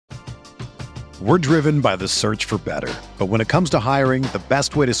We're driven by the search for better. But when it comes to hiring, the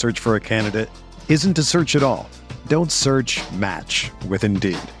best way to search for a candidate isn't to search at all. Don't search, match with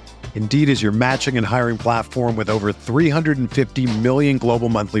Indeed. Indeed is your matching and hiring platform with over 350 million global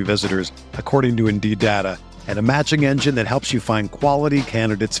monthly visitors, according to Indeed data, and a matching engine that helps you find quality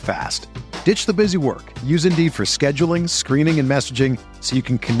candidates fast. Ditch the busy work. Use Indeed for scheduling, screening, and messaging so you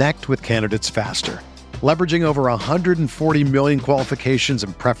can connect with candidates faster. Leveraging over 140 million qualifications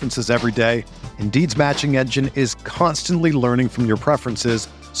and preferences every day, Indeed's matching engine is constantly learning from your preferences,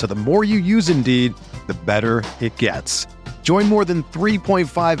 so the more you use Indeed, the better it gets. Join more than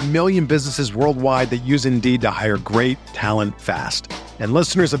 3.5 million businesses worldwide that use Indeed to hire great talent fast. And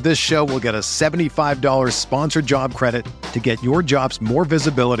listeners of this show will get a $75 sponsored job credit to get your jobs more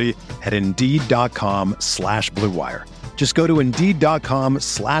visibility at Indeed.com/Blue Wire. Just go to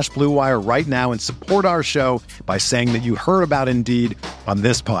Indeed.com/Blue Wire right now and support our show by saying that you heard about Indeed on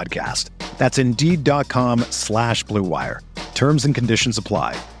this podcast. That's Indeed.com/Blue Wire. Terms and conditions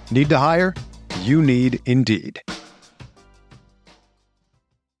apply. Need to hire? You need Indeed.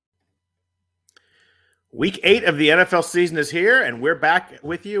 Week 8 of the NFL season is here, and we're back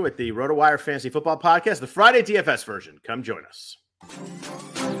with you at the RotoWire Fantasy Football Podcast, the Friday DFS version. Come join us.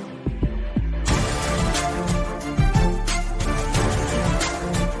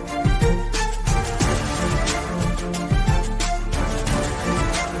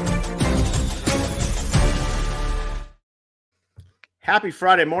 Happy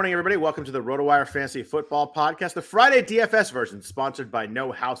Friday morning, everybody. Welcome to the RotoWire Fantasy Football Podcast, the Friday DFS version, sponsored by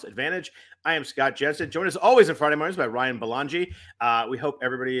No House Advantage. I am Scott Jensen, joined as always on Friday mornings by Ryan Belangi. We hope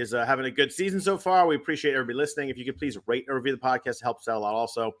everybody is having a good season so far. We appreciate everybody listening. If you could please rate and review the podcast, it helps out a lot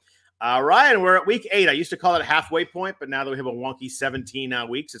also. Ryan, we're at week 8. I used to call it a halfway point, but now that we have a wonky 17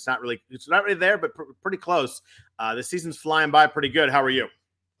 weeks, it's not really there, but pretty close. The season's flying by pretty good. How are you?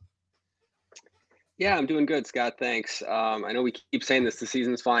 Yeah, I'm doing good, Scott. Thanks. I know we keep saying this, the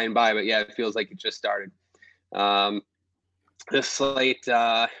season's flying by, but yeah, it feels like it just started. This slate,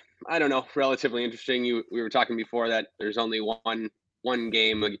 I don't know, relatively interesting. We were talking before that there's only one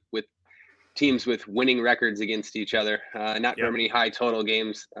game with teams with winning records against each other. Not very many high total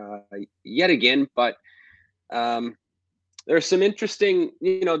games yet again, but there's some interesting,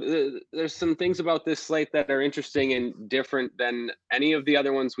 there's some things about this slate that are interesting and different than any of the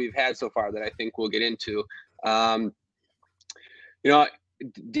other ones we've had so far that I think we'll get into.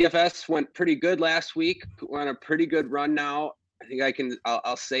 DFS went pretty good last week. We're on a pretty good run now. I think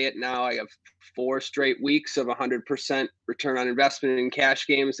I'll say it now. I have 4 straight weeks of 100% return on investment in cash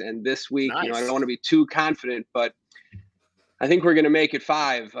games. And this week, nice. I don't want to be too confident, but I think we're going to make it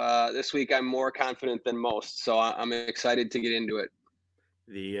 5. This week, I'm more confident than most, so I'm excited to get into it.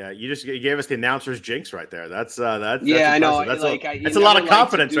 You gave us the announcer's jinx right there. That's I know. That's a lot of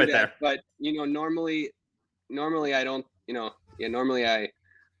confidence right there. But normally I don't. Normally I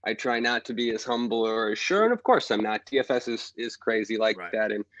try not to be as humble or as sure, and of course I'm not. DFS is crazy like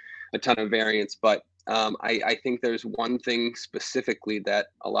that, and a ton of variance, but. I think there's one thing specifically that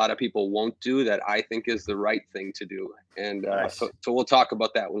a lot of people won't do that I think is the right thing to do. And nice. So we'll talk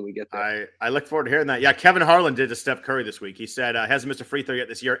about that when we get there. I look forward to hearing that. Yeah, Kevin Harlan did to Steph Curry this week. He said hasn't missed a free throw yet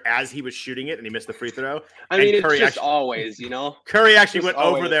this year as he was shooting it, and he missed the free throw. I mean, it's Curry just always, Curry actually went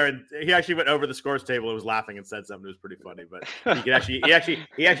over there, and he actually went over the scores table and was laughing and said something. It was pretty funny, but he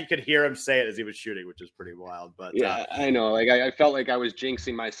actually could hear him say it as he was shooting, which is pretty wild. But yeah, I know. Like I felt like I was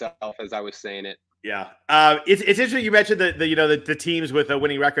jinxing myself as I was saying it. Yeah, it's interesting. You mentioned the teams with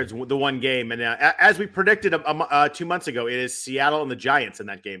winning records, the one game, and as we predicted 2 months ago, it is Seattle and the Giants in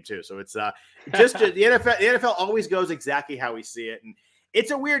that game too. So it's just the NFL. The NFL always goes exactly how we see it, and it's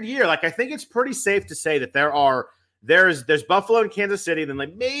a weird year. Like I think it's pretty safe to say that there's Buffalo and Kansas City, then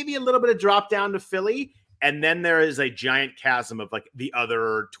like maybe a little bit of drop down to Philly, and then there is a giant chasm of like the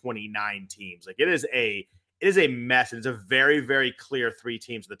other 29 teams. Like it is a mess. It's a very, very clear 3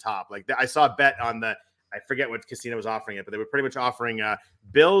 teams at the top. Like I saw a bet on I forget what casino was offering it, but they were pretty much offering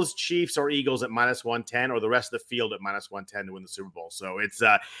Bills, Chiefs, or Eagles at -110, or the rest of the field at -110 to win the Super Bowl. So it's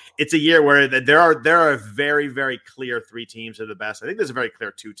a year where there are very, very clear 3 teams that are the best. I think there's a very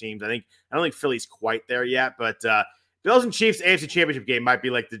clear 2 teams. I don't think Philly's quite there yet, but Bills and Chiefs AFC Championship game might be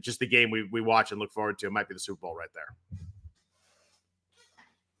like just the game we watch and look forward to. It might be the Super Bowl right there.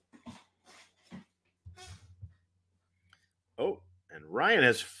 Oh, and Ryan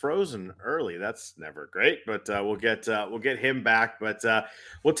has frozen early. That's never great, but we'll get him back. But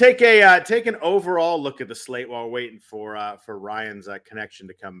we'll take an overall look at the slate while we're waiting for Ryan's connection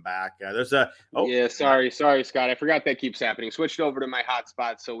to come back. Sorry, Scott. I forgot that keeps happening. Switched over to my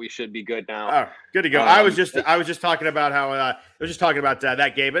hotspot, so we should be good now. Oh, good to go. I was just talking about how was just talking about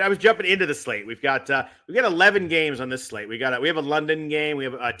that game, but I was jumping into the slate. We've got 11 games on this slate. We have a London game. We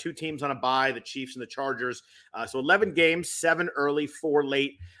have 2 teams on a bye, the Chiefs and the Chargers. So 11 games, 7 early, 4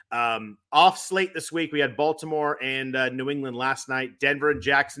 late. Off slate this week, we had Baltimore and New England last night. Denver and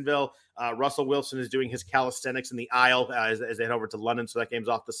Jacksonville. Russell Wilson is doing his calisthenics in the aisle as they head over to London, so that game's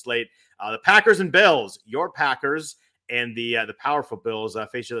off the slate. The Packers and Bills. Your Packers and the powerful Bills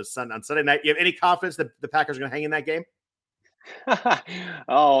face each other on Sunday night. You have any confidence that the Packers are going to hang in that game?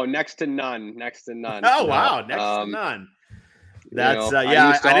 Oh, next to none. Next to none. Oh, wow. Next to none. That's, I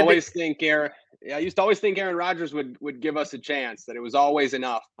used to always think Aaron Rodgers would give us a chance, that it was always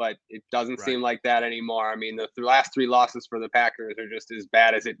enough, but it doesn't seem like that anymore. I mean, the last 3 losses for the Packers are just as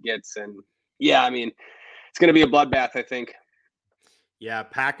bad as it gets. And yeah, I mean, it's going to be a bloodbath, I think. Yeah,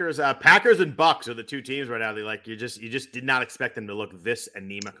 Packers and Bucks are the 2 teams right now. They you just did not expect them to look this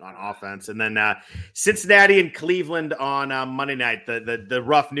anemic on offense. And then Cincinnati and Cleveland on Monday night. The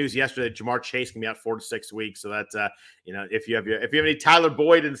rough news yesterday: Jamar Chase can be out 4 to 6 weeks. So that's if you have any Tyler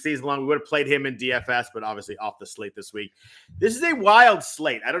Boyd in the season long, we would have played him in DFS, but obviously off the slate this week. This is a wild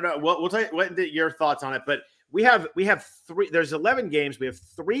slate. I don't know. We'll tell you what your thoughts on it, but. We have 3. There's 11 games. We have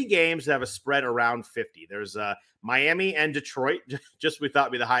 3 games that have a spread around 50. There's Miami and Detroit. Just we thought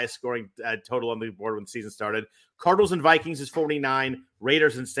would be the highest scoring total on the board when the season started. Cardinals and Vikings is 49.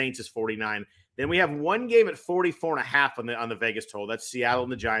 Raiders and Saints is 49. Then we have 1 game at 44.5 on the Vegas total. That's Seattle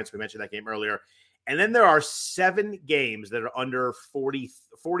and the Giants. We mentioned that game earlier. And then there are 7 games that are under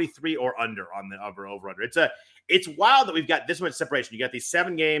 43 or under on the over-under. It's wild that we've got this much separation. You got these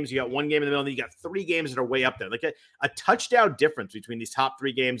 7 games, you got 1 game in the middle, and then you got 3 games that are way up there. Like a touchdown difference between these top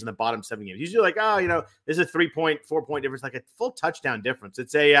 3 games and the bottom 7 games. Usually this is a 4-point difference, like a full touchdown difference.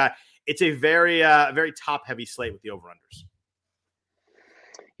 It's a very, very top-heavy slate with the over-unders.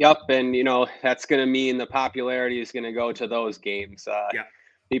 Yep, and, that's going to mean the popularity is going to go to those games.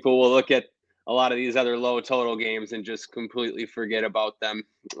 People will look at a lot of these other low total games and just completely forget about them.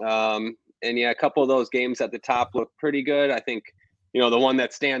 And yeah, a couple of those games at the top look pretty good. I think, the one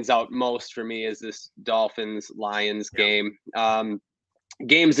that stands out most for me is this Dolphins-Lions game.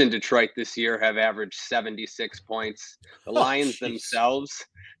 Games in Detroit this year have averaged 76 points. The Lions themselves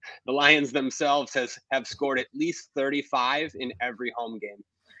have scored at least 35 in every home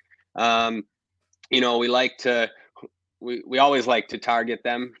game. We always like to target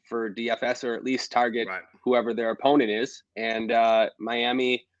them for DFS, or at least target whoever their opponent is. And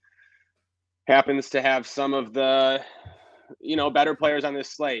Miami happens to have some of the, better players on this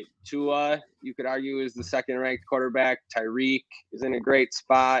slate. Tua, you could argue, is the second-ranked quarterback. Tyreek is in a great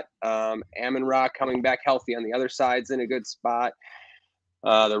spot. Amon-Ra coming back healthy on the other side's in a good spot.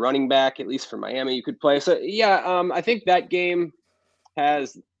 The running back, at least for Miami, you could play. So, I think that game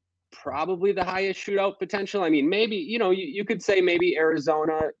has probably the highest shootout potential. I mean, maybe, you could say maybe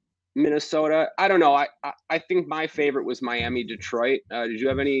Arizona, Minnesota. I don't know. I think my favorite was Miami, Detroit. Did you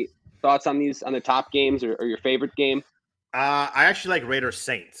have any thoughts on the top games or your favorite game? I actually like Raiders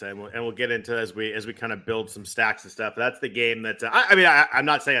Saints, and we'll get into as we kind of build some stacks and stuff. That's the game that I'm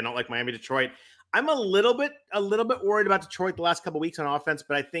not saying I don't like Miami, Detroit. I'm a little bit worried about Detroit the last couple of weeks on offense,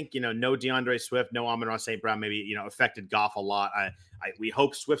 but I think, no DeAndre Swift, no Amon-Ra St. Brown, maybe, affected Goff a lot. We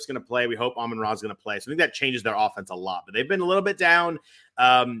hope Swift's going to play. We hope Amon-Ra's going to play. So I think that changes their offense a lot, but they've been a little bit down.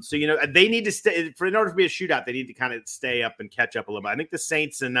 So, they need to stay in order to be a shootout. They need to kind of stay up and catch up a little bit. I think the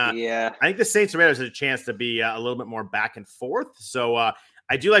Saints and Raiders has a chance to be a little bit more back and forth. So I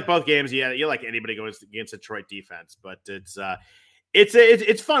do like both games. Yeah. You like anybody going against Detroit defense, but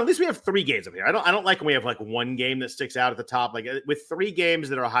it's fun. At least we have 3 games up here. I don't like when we have like 1 game that sticks out at the top. Like with 3 games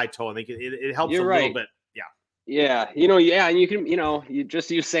that are high total, I think it helps a little bit. Yeah. And you can,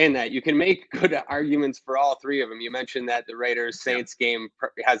 you saying that, you can make good arguments for all 3 of them. You mentioned that the Raiders Saints game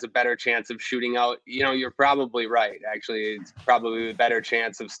has a better chance of shooting out. You're probably right. Actually, it's probably a better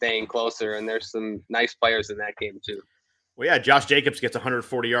chance of staying closer. And there's some nice players in that game too. Well, yeah, Josh Jacobs gets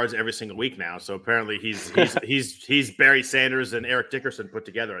 140 yards every single week now. So apparently he's Barry Sanders and Eric Dickerson put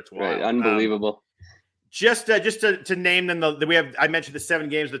together. It's wild. Right, unbelievable. Just to name them, I mentioned the 7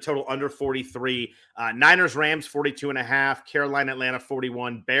 games, the total under 43. Niners, Rams 42.5. Carolina, Atlanta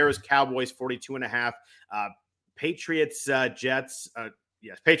 41. Bears, Cowboys 42.5. Patriots, Jets.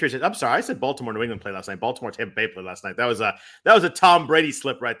 Yes, Patriots. I'm sorry, I said Baltimore, New England played last night. Baltimore, Tampa Bay played last night. That was a Tom Brady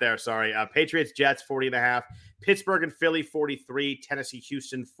slip right there. Sorry. Patriots, Jets 40.5. Pittsburgh and Philly 43. Tennessee,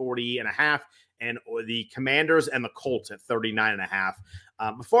 Houston 40.5. And the Commanders and the Colts at 39.5.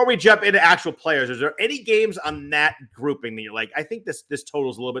 Before we jump into actual players, is there any games on that grouping that you're like, I think this total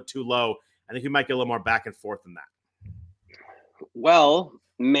is a little bit too low? I think we might get a little more back and forth than that. Well,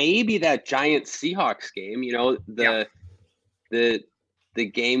 maybe that Giants Seahawks game. the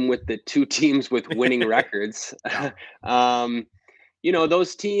game with the two teams with winning records.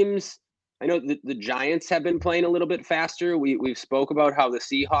 Those teams, I know the Giants have been playing a little bit faster. We've spoke about how the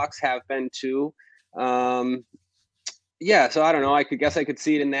Seahawks have been too. So I don't know. I could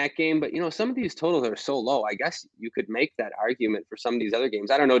see it in that game, but some of these totals are so low. I guess you could make that argument for some of these other games.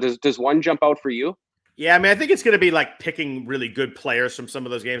 I don't know. Does one jump out for you? Yeah, I mean, I think it's going to be like picking really good players from some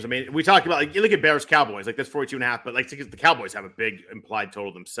of those games. I mean, we talked about, like, you look at Bears Cowboys, like that's 42.5, but like the Cowboys have a big implied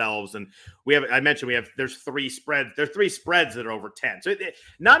total themselves. And there's three spreads. There's 3 spreads that are over 10. So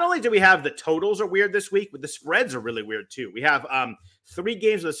not only do we have the totals are weird this week, but the spreads are really weird too. We have 3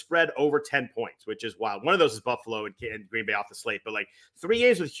 games with a spread over 10 points, which is wild. One of those is Buffalo and Green Bay off the slate, but like 3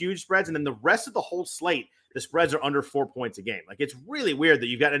 games with huge spreads. And then the rest of the whole slate, the spreads are under 4 points a game. Like, it's really weird that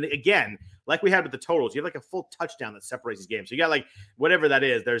you've got, and again, like we had with the totals, you have like a full touchdown that separates these games. So you got like whatever that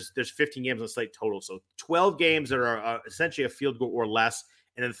is. There's 15 games on the slate total. So 12 games that are essentially a field goal or less,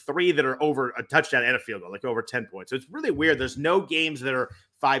 and then 3 that are over a touchdown and a field goal, like over 10 points. So it's really weird. There's no games that are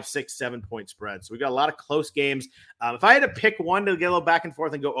 5, 6, 7 point spreads. So we got a lot of close games. If I had to pick one to get a little back and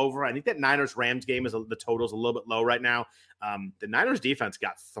forth and go over, I think that Niners-Rams game is the total's a little bit low right now. The Niners defense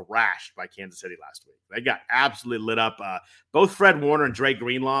got thrashed by Kansas City last week. They got absolutely lit up. Both Fred Warner and Dre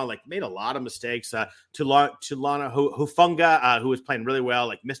Greenlaw made a lot of mistakes. Tulana Hufunga, who was playing really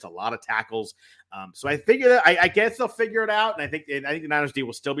well, missed a lot of tackles. So I figure that I guess they'll figure it out, and I think the Niners D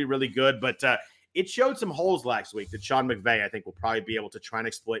will still be really good, but it showed some holes last week that Sean McVay, I think, will probably be able to try and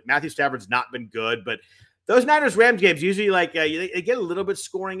exploit. Matthew Stafford's not been good, but those Niners-Rams games usually they get a little bit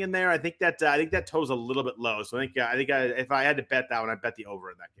scoring in there. I think that total's a little bit low. So I think if I had to bet that one, I'd bet the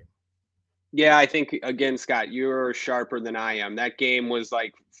over in that game. Yeah, I think, again, Scott, you're sharper than I am. That game was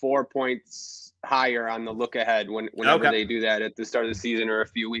like 4 points higher on the look ahead whenever they do that at the start of the season or a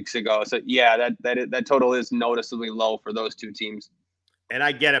few weeks ago. So yeah, that total is noticeably low for those two teams. And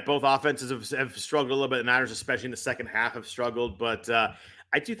I get it. Both offenses have struggled a little bit. The Niners, especially in the second half, have struggled. But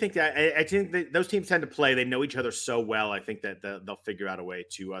I do think that those teams tend to play. They know each other so well. I think that they'll figure out a way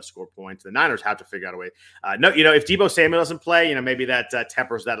to score points. The Niners have to figure out a way. If Deebo Samuel doesn't play, maybe that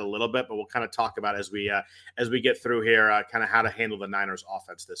tempers that a little bit. But we'll kind of talk about as we get through here, kind of how to handle the Niners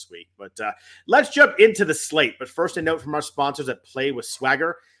offense this week. But let's jump into the slate. But first, a note from our sponsors at Play with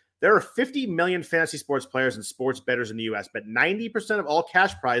Swagger. There are 50 million fantasy sports players and sports bettors in the U.S., but 90% of all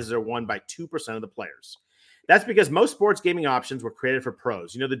cash prizes are won by 2% of the players. That's because most sports gaming options were created for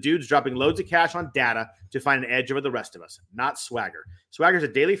pros. The dudes dropping loads of cash on data to find an edge over the rest of us, not Swagger. Swagger is a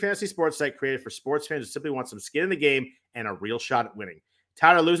daily fantasy sports site created for sports fans who simply want some skin in the game and a real shot at winning.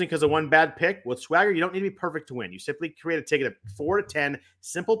 Tired of losing because of one bad pick? With Swagger, you don't need to be perfect to win. You simply create a ticket of 4 to 10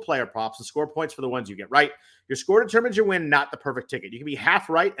 simple player props and score points for the ones you get right. Your score determines your win, not the perfect ticket. You can be half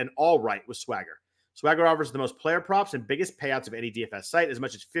right and all right with Swagger. Swagger offers the most player props and biggest payouts of any DFS site, as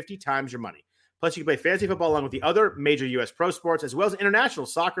much as 50 times your money. Plus, you can play fantasy football along with the other major U.S. pro sports, as well as international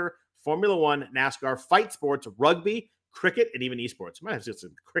soccer, Formula One, NASCAR, fight sports, rugby, cricket, and even esports. Might have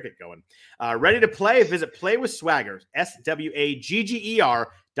some cricket going. Ready to play? Visit Play with Swagger,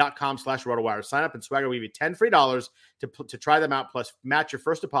 SWAGGER.com/RotoWire. Sign up and Swagger will give you $10 free to try them out, plus match your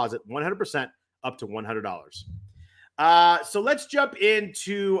first deposit 100% up to $100. So let's jump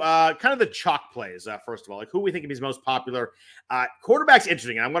into kind of the chalk plays, first of all, who we think is most popular. Quarterback's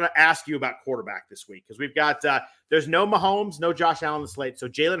interesting, and I'm going to ask you about quarterback this week because we've got there's no Mahomes, no Josh Allen on the slate, so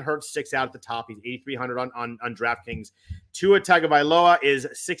Jalen Hurts sticks out at the top. He's 8,300 on DraftKings. Tua Tagovailoa is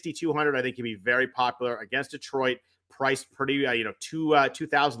 6,200. I think he'd be very popular against Detroit, priced pretty,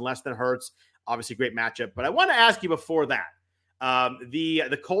 2,000 less than Hurts. Obviously, great matchup. But I want to ask you before that.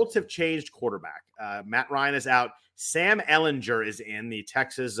 The Colts have changed quarterback. Matt Ryan is out. Sam Ehlinger is in, the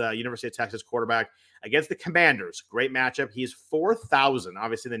University of Texas quarterback against the Commanders. Great matchup. He's 4,000.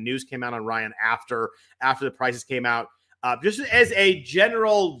 Obviously, the news came out on Ryan after the prices came out. Just as a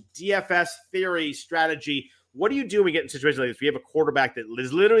general DFS theory strategy, what do you do when we get in situations like this? We have a quarterback that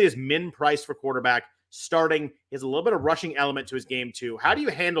is literally is min priced for quarterback starting. He has a little bit of rushing element to his game too. How do you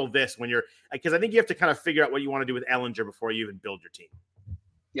handle this when you're, because I think you have to kind of figure out what you want to do with Ehlinger before you even build your team.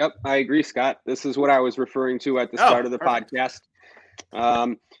 Yep, I agree, Scott. This is what I was referring to at the start of the podcast.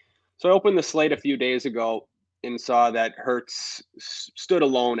 So I opened the slate a few days ago and saw that Hurts stood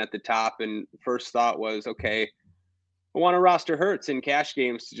alone at the top, and first thought was, okay, I want to roster Hurts in cash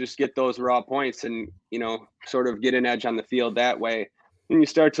games to just get those raw points and, sort of get an edge on the field that way. And you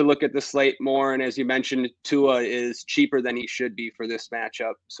start to look at the slate more, and as you mentioned, Tua is cheaper than he should be for this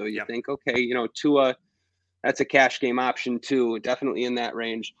matchup. So you think, okay, Tua, that's a cash game option too, definitely in that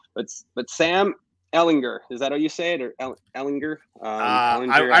range. But Sam Ehlinger, is that how you say it, or Ehlinger?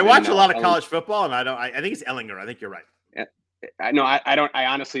 I watch a lot of college football, and I think it's Ehlinger. I think you're right. I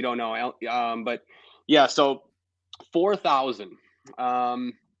honestly don't know. But yeah, so 4,000.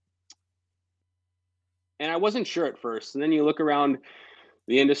 And I wasn't sure at first. And then you look around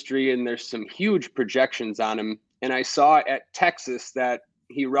the industry and there's some huge projections on him. And I saw at Texas that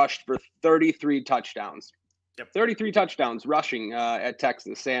he rushed for 33 touchdowns. Yep. 33 touchdowns rushing at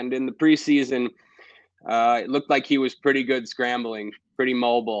Texas. And in the preseason, it looked like he was pretty good scrambling, pretty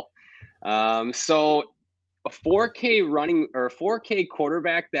mobile. So a 4K running or a 4K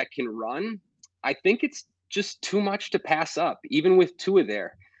quarterback that can run, I think it's just too much to pass up, even with Tua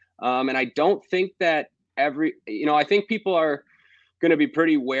there. And I don't think that I think people are going to be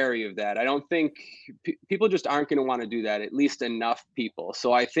pretty wary of that. I don't think people just aren't going to want to do that, at least enough people.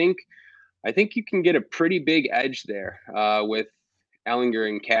 So I think you can get a pretty big edge there with Ellinger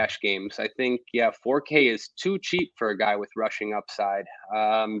in cash games. I think, 4K is too cheap for a guy with rushing upside.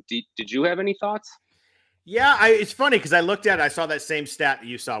 Did you have any thoughts? Yeah, it's funny because I looked at it. I saw that same stat that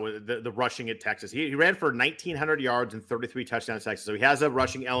you saw with the rushing at Texas. He ran for 1,900 yards and 33 touchdowns at Texas. So he has a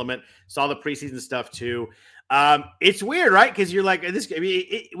rushing element. Saw the preseason stuff too. It's weird, right? Because you're like this. I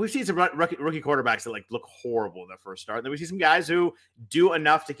mean, we've seen some rookie quarterbacks that like look horrible in their first start. And then we see some guys who do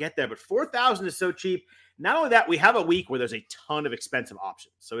enough to get there. But 4,000 is so cheap. Not only that, we have a week where there's a ton of expensive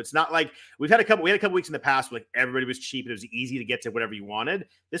options. So it's not like we had a couple weeks in the past where like everybody was cheap and it was easy to get to whatever you wanted.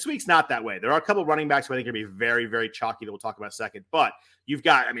 This week's not that way. There are a couple of running backs who I think are going to be very, very chalky that we'll talk about in a second. But you've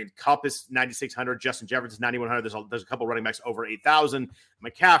got, Kupp is 9,600, Justin Jefferson is 9,100. There's a couple of running backs over 8,000.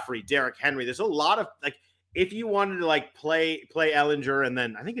 McCaffrey, Derrick Henry. There's a lot of like, if you wanted to like play Ellinger, and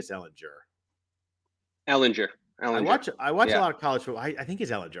then I think it's Ellinger. I watch a lot of college football. I think it's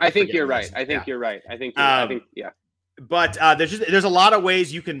Ellinger. I think you're right. I think you're right. But there's a lot of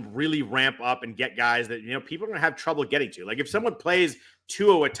ways you can really ramp up and get guys that people are going to have trouble getting to. Like if someone plays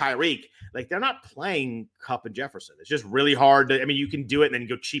Tua with Tyreek, like they're not playing Kupp and Jefferson. It's just really hard to. You can do it and then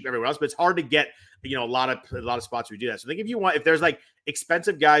go cheap everywhere else, but it's hard to get a lot of spots where you do that. So I think if there's like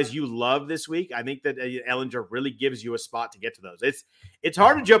expensive guys you love this week, I think that Ellinger really gives you a spot to get to those. It's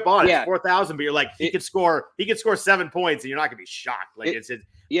hard to jump on. It's 4,000, but you're like he could score 7 points and you're not gonna be shocked. Like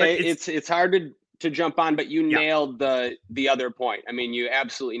it's hard to jump on, but you nailed the other point. You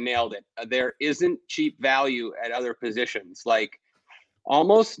absolutely nailed it. There isn't cheap value at other positions. Like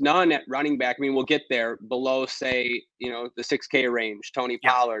almost none at running back. We'll get there below, say, the 6K range, Tony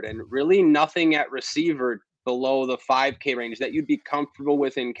Pollard, and really nothing at receiver below the 5K range that you'd be comfortable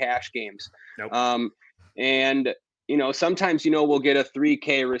with in cash games. Nope. And sometimes, we'll get a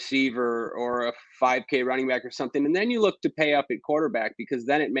 3K receiver or a 5K running back or something. And then you look to pay up at quarterback because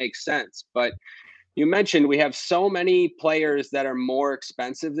then it makes sense. But you mentioned we have so many players that are more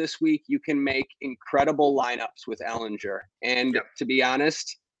expensive this week. You can make incredible lineups with Ellinger. And to be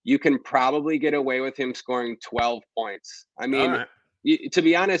honest, you can probably get away with him scoring 12 points. To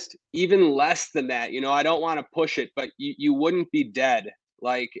be honest, even less than that, I don't want to push it, but you wouldn't be dead.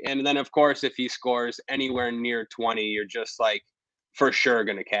 And then of course, if he scores anywhere near 20, you're just like for sure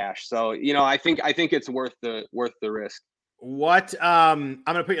going to cash. So, I think it's worth the risk. What I'm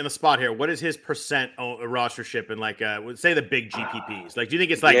gonna put you on the spot here. What is his percent rostership in like say the big GPPs? Like, do you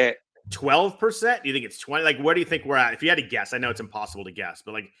think it's like 12%? Do you think it's 20? Like, where do you think we're at? If you had to guess, I know it's impossible to guess,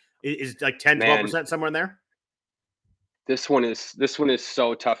 but like, is like 10-12% somewhere in there? This one is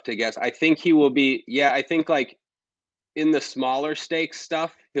so tough to guess. I think he will be. I think like in the smaller stakes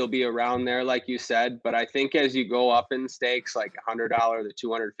stuff, he'll be around there, like you said. But I think as you go up in stakes, like $100, the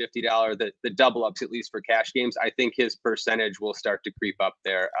 $250, the double ups, at least for cash games, I think his percentage will start to creep up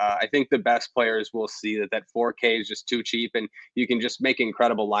there. I think the best players will see that 4K is just too cheap, and you can just make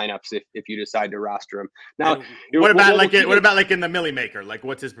incredible lineups if you decide to roster him. Now, what about like in the Millie Maker? Like,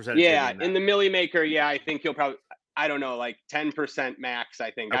 what's his percentage? Yeah, in the Millie Maker, I think he'll probably, I don't know, like 10% max.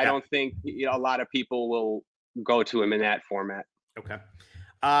 I think. Okay. I don't think a lot of people will go to him in that format. Okay.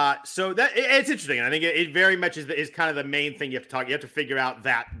 So that it's interesting. And I think it very much is kind of the main thing you have to talk. You have to figure out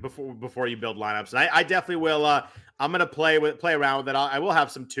that before you build lineups. And I definitely will. I'm going to play around with it. I will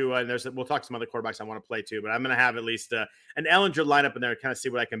have some Tua, and we'll talk to some other quarterbacks I want to play too. But I'm going to have at least an Ellinger lineup in there and kind of see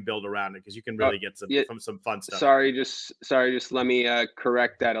what I can build around it, because you can really get some fun stuff. Sorry, just let me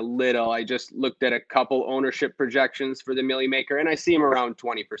correct that a little. I just looked at a couple ownership projections for the Millie Maker, and I see him around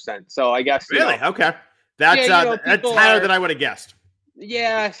 20%. So I guess really okay. That's higher than I would have guessed.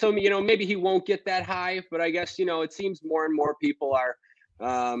 Yeah, so maybe he won't get that high, but I guess it seems more and more people are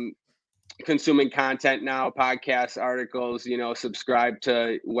consuming content now, podcasts, articles, subscribe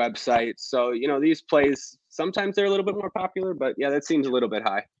to websites. So these plays sometimes they're a little bit more popular, but that seems a little bit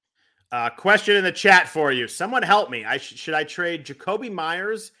high. Question in the chat for you. Someone help me. Should I trade Jacoby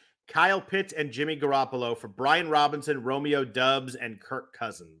Myers, Kyle Pitts and Jimmy Garoppolo for Brian Robinson, Romeo Doubs, and Kirk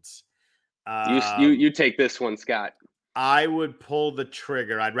Cousins. You take this one, Scott. I would pull the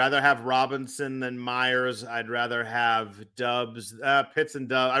trigger. I'd rather have Robinson than Myers. I'd rather have Doubs, Pitts and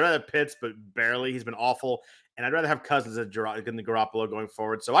Doubs. I'd rather have Pitts, but barely. He's been awful. And I'd rather have Cousins than the Garoppolo going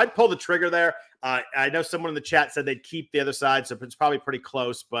forward. So I'd pull the trigger there. I know someone in the chat said they'd keep the other side, so it's probably pretty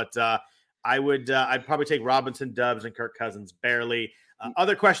close. But I'd probably take Robinson, Doubs, and Kirk Cousins barely.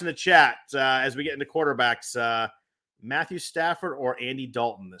 Other question in the chat as we get into quarterbacks: Matthew Stafford or Andy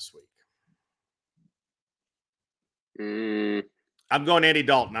Dalton this week? I'm going Andy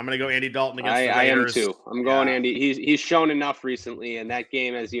Dalton. I'm going to go Andy Dalton against the Raiders. I am too. I'm going Andy. He's shown enough recently, and that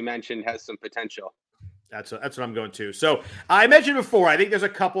game, as you mentioned, has some potential. That's what I'm going to. So I mentioned before, I think there's a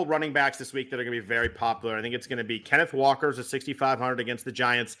couple running backs this week that are going to be very popular. I think it's going to be Kenneth Walker's at 6,500 against the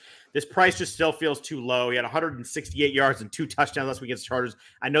Giants. This price just still feels too low. He had 168 yards and 2 touchdowns last week against the Chargers.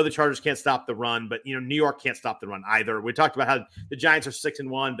 I know the Chargers can't stop the run, but New York can't stop the run either. We talked about how the Giants are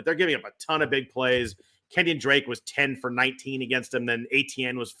 6-1, but they're giving up a ton of big plays. Kenyon Drake was 10 for 19 against him. Then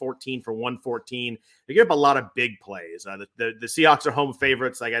ATN was 14 for 114. They give up a lot of big plays. The Seahawks are home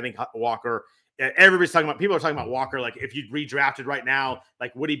favorites. Like I think Walker. Everybody's talking about. People are talking about Walker. Like if you redrafted right now,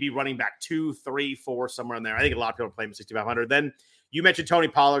 like would he be running back 2, 3, 4 somewhere in there? I think a lot of people are playing 6,500. Then you mentioned Tony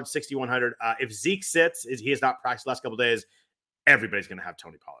Pollard 6,100. If Zeke sits, he has not practiced the last couple of days. Everybody's going to have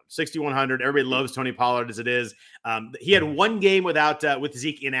Tony Pollard 6,100. Everybody loves Tony Pollard as it is. He had one game with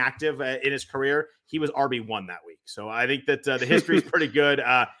Zeke inactive in his career. He was RB1 that week. So I think that the history is pretty good.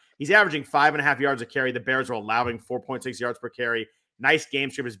 He's averaging 5.5 yards a carry. The Bears are allowing 4.6 yards per carry. Nice game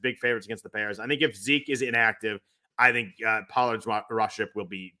script is big favorites against the Bears. I think if Zeke is inactive, I think Pollard's rushship will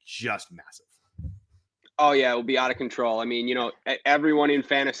be just massive. Oh, yeah, it will be out of control. I mean, everyone in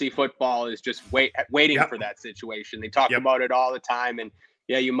fantasy football is just waiting for that situation. They talk about it all the time, and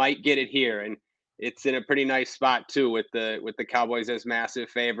you might get it here. And it's in a pretty nice spot too with the Cowboys as massive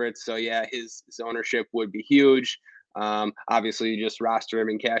favorites. So his ownership would be huge. Obviously, you just roster him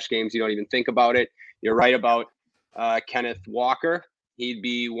in cash games. You don't even think about it. You're right about Kenneth Walker. He'd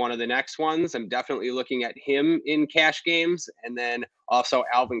be one of the next ones. I'm definitely looking at him in cash games. And then also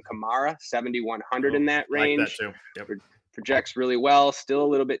Alvin Kamara, 7,100 in that range. Like that too. Yep. Projects really well. Still a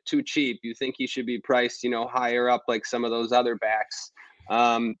little bit too cheap. You think he should be priced, higher up like some of those other backs.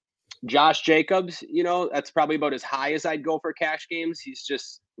 Josh Jacobs, that's probably about as high as I'd go for cash games. He's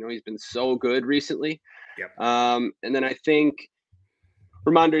just, he's been so good recently. Yep. And then I think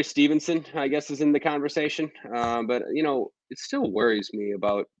Ramondre Stevenson, I guess, is in the conversation. But, it still worries me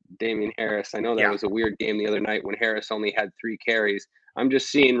about Damian Harris. I know that was a weird game the other night when Harris only had 3 carries. I'm just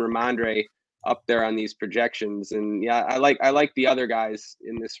seeing Ramondre up there on these projections. And, I like the other guys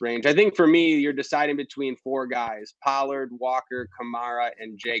in this range. I think for me, you're deciding between 4 guys, Pollard, Walker, Kamara,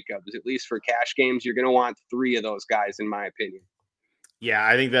 and Jacobs. At least for cash games, you're going to want 3 of those guys, in my opinion. Yeah,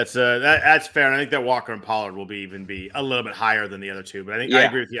 I think that's fair. And I think that Walker and Pollard will be a little bit higher than the other 2. But I think I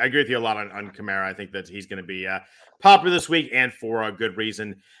agree with you. I agree with you a lot on Kamara. I think that he's going to be popular this week and for a good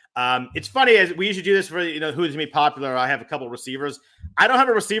reason. It's funny, as we usually do this for who's going to be popular. I have a couple of receivers. I don't have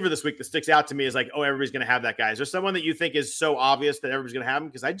a receiver this week that sticks out to me as like, oh, everybody's going to have that guy. Is there someone that you think is so obvious that everybody's going to have him?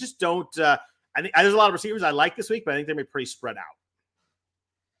 Because I just don't. I think there's a lot of receivers I like this week, but I think they're going to be pretty spread out.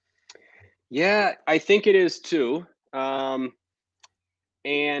 Yeah, I think it is too.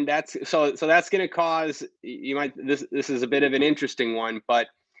 And that's so that's going to cause this is a bit of an interesting one, but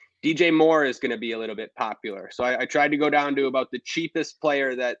DJ Moore is going to be a little bit popular. So I tried to go down to about the cheapest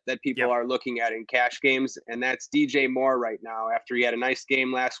player that people are looking at in cash games, and that's DJ Moore right now after he had a nice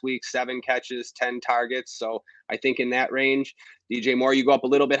game last week, 7 catches, 10 targets. So I think in that range, DJ Moore, you go up a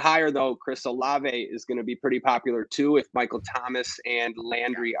little bit higher though. Chris Olave is going to be pretty popular too if Michael Thomas and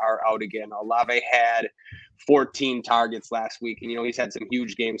Landry are out again. Olave had 14 targets last week, and he's had some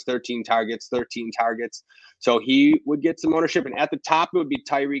huge games, 13 targets. So he would get some ownership. And at the top, it would be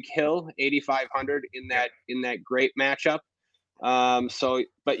Tyreek Hill, 8,500 in that great matchup. But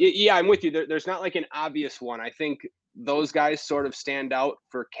I'm with you. There's not like an obvious one. I think those guys sort of stand out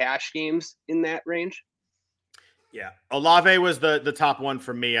for cash games in that range. Yeah, Olave was the top one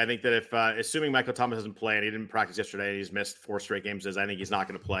for me. I think that if assuming Michael Thomas doesn't play and he didn't practice yesterday and he's missed 4 straight games, I think he's not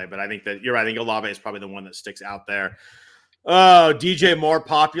going to play. But I think that you're right. I think Olave is probably the one that sticks out there. Oh, DJ Moore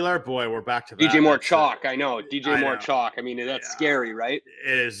popular. Boy, we're back to that. DJ Moore chalk. I know. DJ Moore chalk. I mean, that's scary, right?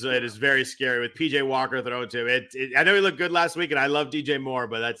 It is very scary with PJ Walker throwing to him. I know he looked good last week, and I love DJ Moore,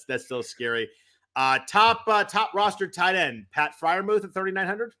 but that's still scary. Top roster tight end, Pat Freiermuth at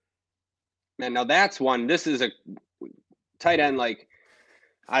 3,900. Man, now that's one. This is a tight end. Like,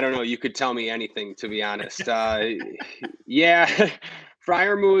 I don't know. You could tell me anything, to be honest.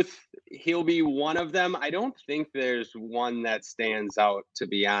 Freiermuth, he'll be one of them. I don't think there's one that stands out, to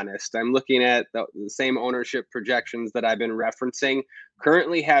be honest. I'm looking at the same ownership projections that I've been referencing.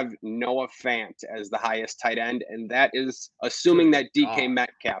 Currently have Noah Fant as the highest tight end, and that is assuming that DK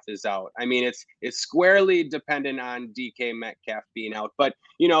Metcalf is out. I mean, it's squarely dependent on DK Metcalf being out. But,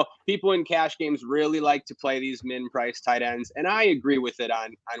 people in cash games really like to play these min-price tight ends, and I agree with it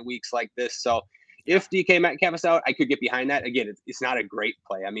on weeks like this. So if DK Metcalf is out, I could get behind that. Again, it's not a great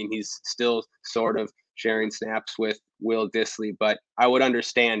play. I mean, he's still sort of sharing snaps with Will Dissly, but I would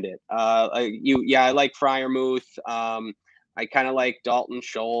understand it. I like Freiermuth. I kind of like Dalton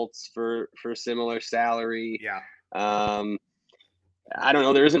Schultz for similar salary. Yeah. I don't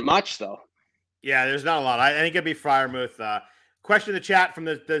know. There isn't much, though. Yeah, there's not a lot. I think it'd be Freiermuth. Question in the chat from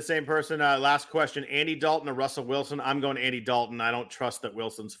the same person. Last question: Andy Dalton or Russell Wilson? I'm going Andy Dalton. I don't trust that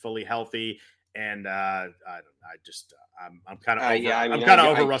Wilson's fully healthy. And I'm kind of over. I'm kind of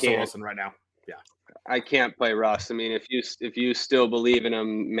over Russell Wilson right now. Yeah, I can't play Russ. I mean, if you still believe in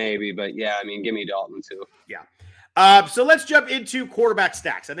him, maybe. But yeah, I mean, give me Dalton too. Yeah. So let's jump into quarterback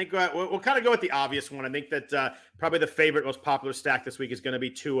stacks. I think we'll kind of go with the obvious one. I think that probably the favorite, most popular stack this week is going to be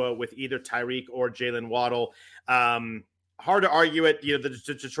Tua with either Tyreek or Jalen Waddle. Hard to argue it.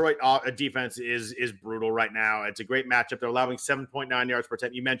 The Detroit defense is brutal right now. It's a great matchup. They're allowing 7.9 yards per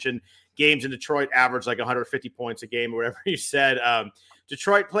attempt. You mentioned games in Detroit average like 150 points a game, or whatever you said.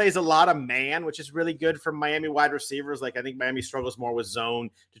 Detroit plays a lot of man, which is really good for Miami wide receivers. Like, I think Miami struggles more with zone.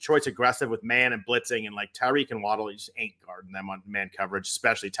 Detroit's aggressive with man and blitzing, and like Tyreek and Waddle, you just ain't guarding them on man coverage,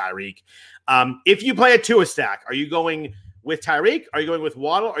 especially Tyreek. If you play a Tua stack, are you going with Tyreek? Are you going with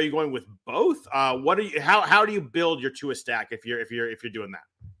Waddle? Are you going with both? How do you build your Tua stack if you're doing that?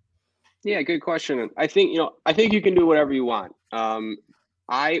 Yeah, good question. I think you can do whatever you want.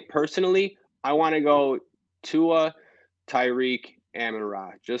 I personally want to go Tua, Tyreek,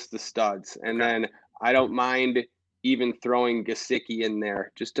 Amon-Ra, just the studs, and then I don't mind even throwing Gesicki in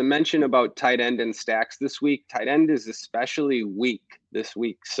there. Just to mention about tight end and stacks this week, tight end is especially weak this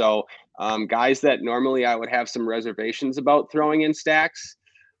week. So guys that normally I would have some reservations about throwing in stacks,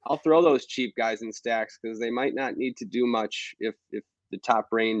 I'll throw those cheap guys in stacks because they might not need to do much if the top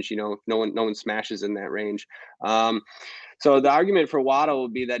range, no one smashes in that range. So the argument for Waddle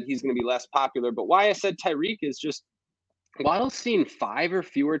would be that he's going to be less popular. But why I said Tyreek is just Waddle's seen 5 or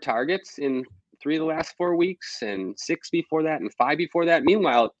fewer targets in 3 of the last 4 weeks and 6 before that and 5 before that.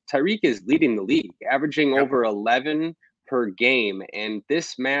 Meanwhile, Tyreek is leading the league, averaging over 11 per game. And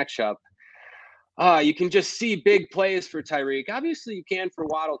this matchup, you can just see big plays for Tyreek. Obviously, you can for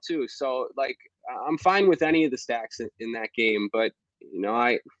Waddle too. So, I'm fine with any of the stacks in that game. But,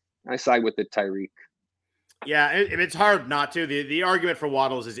 I side with the Tyreek. Yeah, it's hard not to. The argument for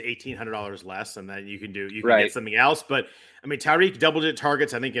Waddles is $1,800 less, and then you can get something else. But I mean, Tyreek double-digit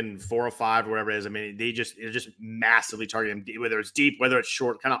targets, I think in 4 or 5 or whatever it is. I mean, they're just massively targeting him, whether it's deep, whether it's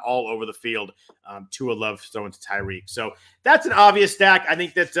short, kind of all over the field. Tua loves throwing to Tyreek, so that's an obvious stack. I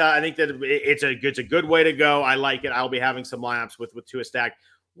think that it's a good way to go. I like it. I'll be having some lineups with Tua stack.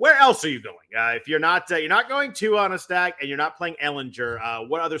 Where else are you going? If you're not going Tua on a stack and you're not playing Ellinger,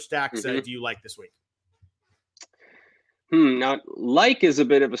 what other stacks do you like this week? Now, like is a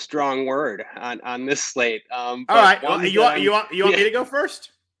bit of a strong word on this slate. All right. Well, you want me to go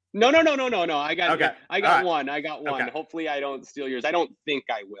first? No. I got right. one. Okay. Hopefully I don't steal yours. I don't think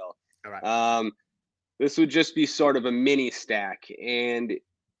I will. All right. This would just be sort of a mini stack. And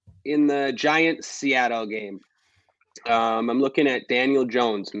in the Giants Seattle game, I'm looking at Daniel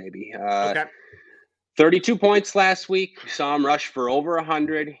Jones maybe. 32 points last week. We saw him rush for over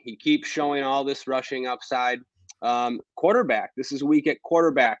 100. He keeps showing all this rushing upside. Quarterback. This is a week at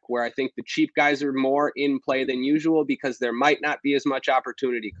quarterback where I think the cheap guys are more in play than usual because there might not be as much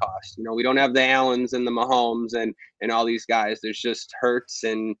opportunity cost. We don't have the Allens and the Mahomes and all these guys. There's just Hurts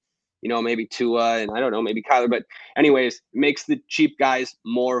and, maybe Tua and I don't know, maybe Kyler. But anyways, it makes the cheap guys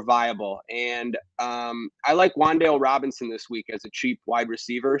more viable. And I like Wan'Dale Robinson this week as a cheap wide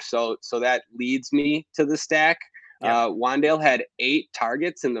receiver. So that leads me to the stack. Yeah. Wan'Dale had 8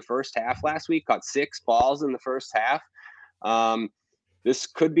 targets in the first half last week, caught 6 balls in the first half. This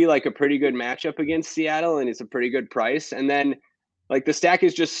could be like a pretty good matchup against Seattle, and it's a pretty good price. And then, the stack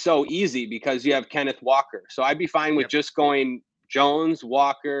is just so easy because you have Kenneth Walker. So I'd be fine with just going Jones,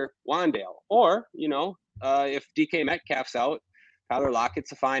 Walker, Wan'Dale. Or, if DK Metcalf's out, Tyler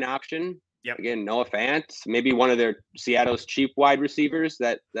Lockett's a fine option. Yep. Again, Noah Fant, maybe one of their Seattle's cheap wide receivers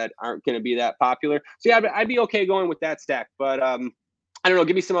that aren't going to be that popular. So yeah, I'd be okay going with that stack. But I don't know.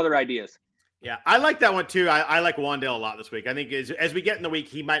 Give me some other ideas. Yeah, I like that one too. I like Wandale a lot this week. I think as we get in the week,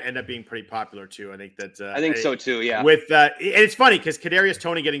 he might end up being pretty popular too. I think that. I think so too. Yeah. And it's funny because Kadarius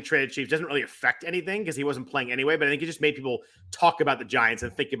Toney getting traded Chiefs doesn't really affect anything because he wasn't playing anyway. But I think it just made people talk about the Giants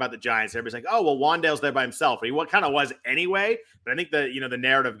and think about the Giants. Everybody's like, "Oh, well, Wandale's there by himself." He kind of was anyway. But I think the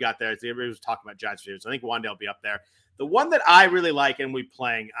narrative got there. Everybody was talking about Giants. So I think Wandale will be up there. The one that I really like and we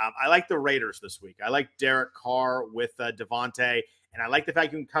playing, I like the Raiders this week. I like Derek Carr with Devontae. And I like the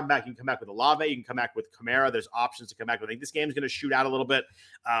fact you can come back. You can come back with Olave. You can come back with Kamara. There's options to come back with. I think this game is going to shoot out a little bit.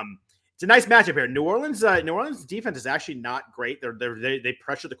 It's a nice matchup here. New Orleans defense is actually not great. They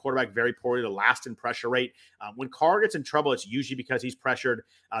pressure the quarterback very poorly. The last in pressure rate. When Carr gets in trouble, it's usually because he's pressured.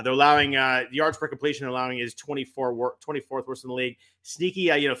 They're allowing yards per completion. They're allowing is 24th worst in the league. Sneaky,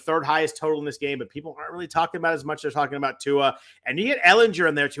 third highest total in this game, but people aren't really talking about as much. They're talking about Tua, and you get Ellinger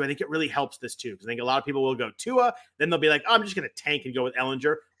in there too. I think it really helps this too because I think a lot of people will go Tua, then they'll be like, oh, I'm just going to tank and go with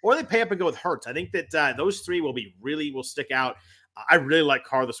Ellinger, or they pay up and go with Hurts. I think that those three will stick out. I really like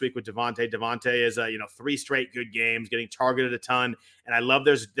Carr this week with Devontae. Devontae is 3 straight good games, getting targeted a ton, and I love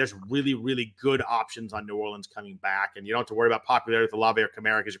there's really, really good options on New Orleans coming back, and you don't have to worry about popularity with Olave or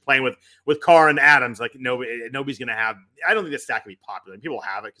Kamara because you're playing with Carr and Adams. Like nobody's going to have. I don't think this stack can be popular. People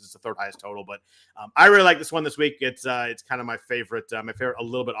have it because it's the third highest total, but I really like this one this week. It's kind of my favorite, a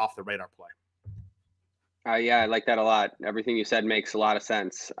little bit off the radar play. Yeah, I like that a lot. Everything you said makes a lot of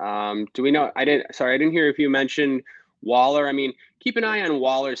sense. Do we know? I didn't hear if you mentioned Waller. I mean, keep an eye on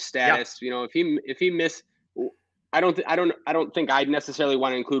Waller's status. Yeah. If he miss, I don't think I'd necessarily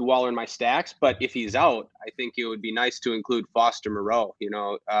want to include Waller in my stacks, but if he's out, I think it would be nice to include Foster Moreau.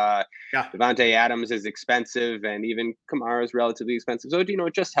 Devontae Adams is expensive, and even Kamara is relatively expensive. So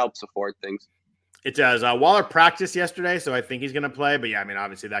it just helps afford things. It does. Waller practiced yesterday, so I think he's going to play. But yeah, I mean,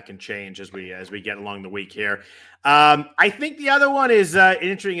 obviously that can change as we get along the week here. I think the other one is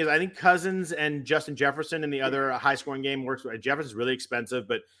interesting. Is I think Cousins and Justin Jefferson in the other high scoring game works. Jefferson's really expensive,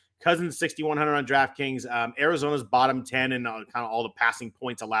 but Cousins 6,100 on DraftKings. Arizona's bottom 10 in kind of all the passing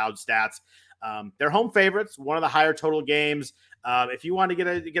points allowed stats. They're home favorites. One of the higher total games. If you want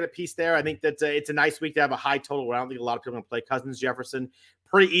to get a piece there, I think that it's a nice week to have a high total. I don't think a lot of people are going to play Cousins Jefferson.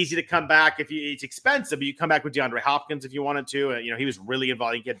 Pretty easy to come back it's expensive, but you come back with DeAndre Hopkins if you wanted to. He was really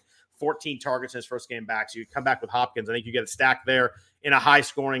involved. He had 14 targets in his first game back, so you come back with Hopkins. I think you get a stack there in a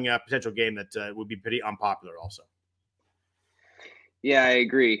high-scoring potential game that would be pretty unpopular also. Yeah, I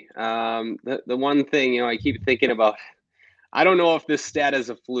agree. The one thing I keep thinking about, I don't know if this stat is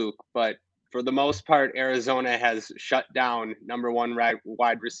a fluke, but for the most part, Arizona has shut down number one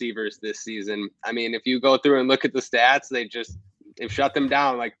wide receivers this season. I mean, if you go through and look at the stats, they've shut them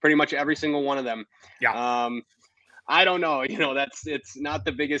down, like pretty much every single one of them. Yeah. I don't know. It's not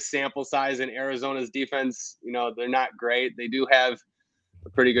the biggest sample size in Arizona's defense. They're not great. They do have a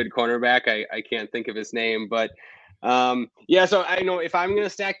pretty good cornerback. I can't think of his name, but so I know if I'm going to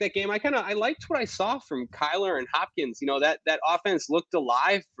stack that game, I liked what I saw from Kyler and Hopkins. That offense looked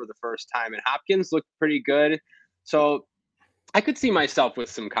alive for the first time, and Hopkins looked pretty good. So I could see myself with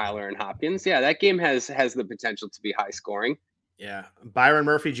some Kyler and Hopkins. Yeah, that game has the potential to be high scoring. Yeah. Byron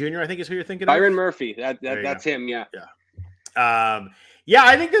Murphy Jr., I think is who you're thinking of. Byron Murphy. That's him. Yeah. Yeah.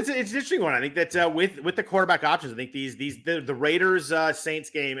 I think it's an interesting one. I think that with the quarterback options, I think the Raiders Saints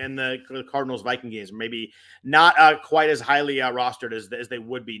game and the Cardinals Viking games are maybe not quite as highly rostered as they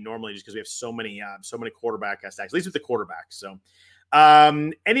would be normally, just because we have so many quarterback stacks, at least with the quarterbacks. So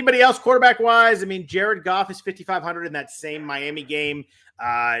anybody else quarterback wise? I mean, Jared Goff is 5,500 in that same Miami game.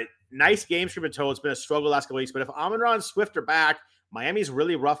 Nice game script total. It's been a struggle the last couple weeks, but if Amon-Ra and Swift are back, Miami's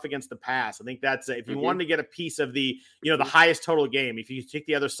really rough against the pass. I think that's if you wanted to get a piece of the the highest total game. If you take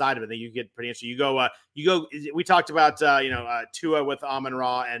the other side of it, then you get pretty interesting. You go. We talked about Tua with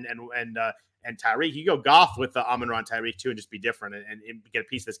Amon-Ra and Tyreek. You go Goff with Amon-Ra and Tyreek too, and just be different and get a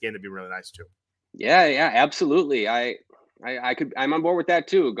piece of this game that'd be really nice too. Yeah, absolutely. I'm on board with that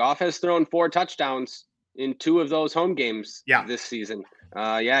too. Goff has thrown 4 touchdowns in 2 of those home games this season.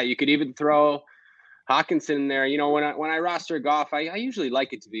 You could even throw Hawkinson in there. When I roster Goff, I usually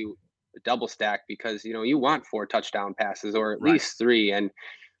like it to be a double stack because you want 4 touchdown passes or at least 3. And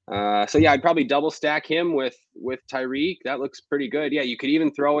I'd probably double stack him with Tyreek. That looks pretty good. Yeah, you could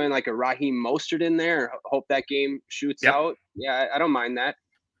even throw in like a Raheem Mostert in there. Hope that game shoots out. Yeah, I don't mind that.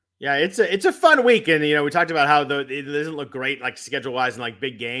 Yeah, it's a fun week, and we talked about how it doesn't look great like schedule wise and like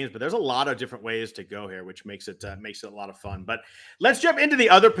big games, but there's a lot of different ways to go here, which makes it a lot of fun. But let's jump into the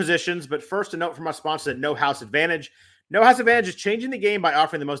other positions. But first, a note from our sponsors at No House Advantage. No House Advantage is changing the game by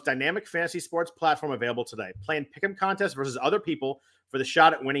offering the most dynamic fantasy sports platform available today. Play in pick'em contests versus other people for the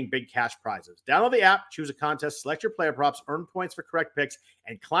shot at winning big cash prizes. Download the app, choose a contest, select your player props, earn points for correct picks,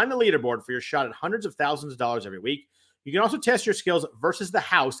 and climb the leaderboard for your shot at hundreds of thousands of dollars every week. You can also test your skills versus the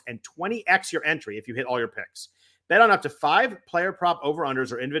house and 20x your entry if you hit all your picks. Bet on up to 5 player prop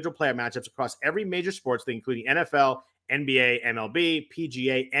over-unders or individual player matchups across every major sports league, including NFL, NBA, MLB,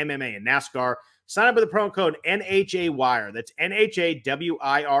 PGA, MMA, and NASCAR. Sign up with the promo code NHAWIRE. That's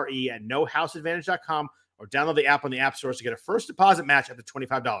NHAWIRE at nohouseadvantage.com or download the app on the App Store to get a first deposit match up to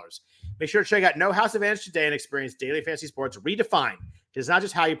 $25. Make sure to check out No House Advantage today and experience daily fantasy sports redefined. It's not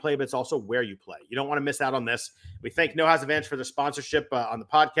just how you play, but it's also where you play. You don't want to miss out on this. We thank No House Advantage for their sponsorship on the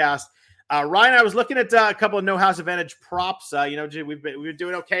podcast. Ryan, I was looking at a couple of No House Advantage props. We've been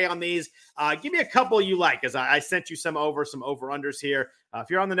doing okay on these. Give me a couple you like, as I sent you some over-unders here. If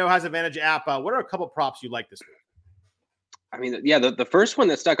you're on the No House Advantage app, what are a couple props you like this week? I mean, yeah, the first one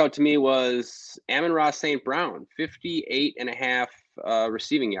that stuck out to me was Amon-Ra St. Brown, 58.5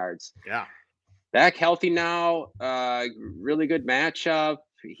 receiving yards. Yeah. Back healthy now, really good matchup.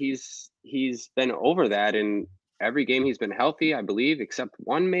 He's been over that in every game he's been healthy, I believe, except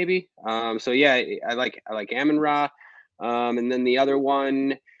one maybe. So yeah, I like Amon-Ra. And then the other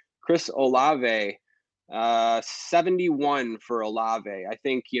one, Chris Olave, 71 for Olave. I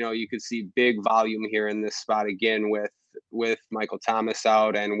think, you could see big volume here in this spot again with Michael Thomas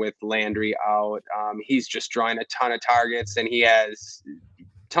out and with Landry out. He's just drawing a ton of targets and he has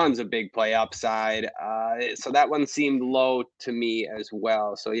tons of big play upside. So that one seemed low to me as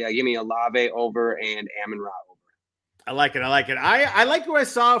well. So yeah, give me Olave over and Amon-Ra over. I like it. I like what I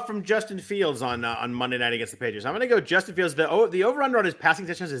saw from Justin Fields on Monday night against the Patriots. I'm going to go Justin Fields. The over-under on his passing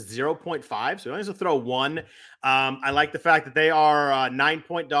touchdowns is 0.5, so he only has to throw one. I like the fact that they are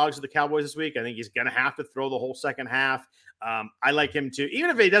 9-point dogs of the Cowboys this week. I think he's going to have to throw the whole second half. I like him to,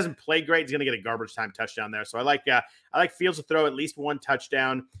 even if he doesn't play great, he's going to get a garbage time touchdown there. So I like Fields to throw at least one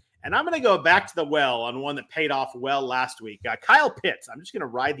touchdown. And I'm going to go back to the well on one that paid off well last week. Kyle Pitts. I'm just going to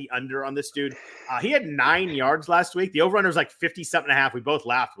ride the under on this dude. He had 9 yards last week. The over-under was like 50-something.5. We both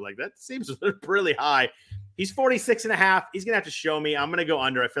laughed. We're like, that seems really high. He's 46.5. He's going to have to show me. I'm going to go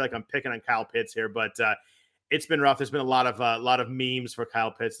under. I feel like I'm picking on Kyle Pitts here, but it's been rough. There's been a lot of memes for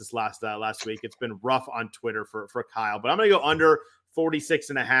Kyle Pitts this last week. It's been rough on Twitter for Kyle, but I'm going to go under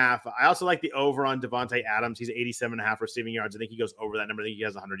 46.5. I also like the over on Devontae Adams. He's 87.5 receiving yards. I think he goes over that number. I think he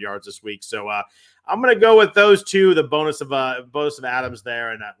has 100 yards this week. So I'm going to go with those two. The bonus of Adams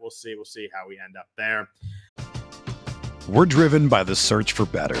there, and we'll see how we end up there. We're driven by the search for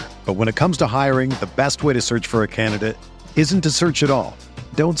better, but when it comes to hiring, the best way to search for a candidate isn't to search at all.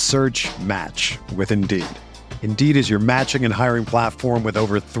 Don't search. Match with Indeed. Indeed is your matching and hiring platform with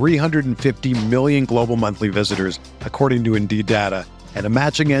over 350 million global monthly visitors, according to Indeed data, and a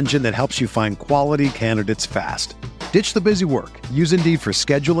matching engine that helps you find quality candidates fast. Ditch the busy work. Use Indeed for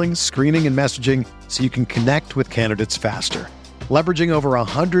scheduling, screening, and messaging so you can connect with candidates faster. Leveraging over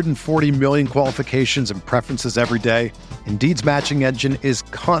 140 million qualifications and preferences every day, Indeed's matching engine is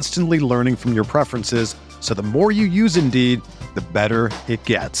constantly learning from your preferences, so the more you use Indeed, the better it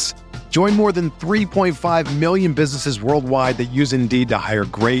gets. Join more than 3.5 million businesses worldwide that use Indeed to hire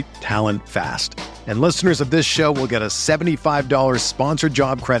great talent fast. And listeners of this show will get a $75 sponsored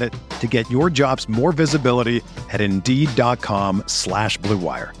job credit to get your jobs more visibility at Indeed.com/Blue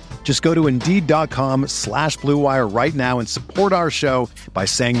Wire. Just go to Indeed.com/Blue Wire right now and support our show by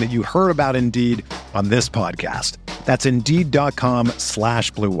saying that you heard about Indeed on this podcast. That's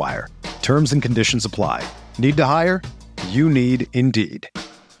Indeed.com/Blue Wire. Terms and conditions apply. Need to hire? You need Indeed.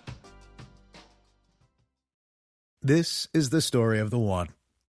 This is the story of the one.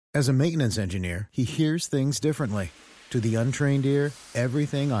 As a maintenance engineer, he hears things differently. To the untrained ear,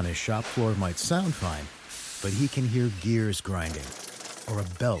 everything on his shop floor might sound fine, but he can hear gears grinding or a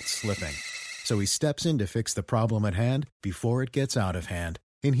belt slipping. So he steps in to fix the problem at hand before it gets out of hand.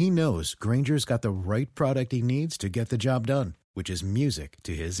 And he knows Grainger's got the right product he needs to get the job done, which is music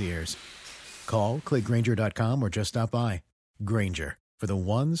to his ears. Call, click Grainger.com, or just stop by. Grainger, for the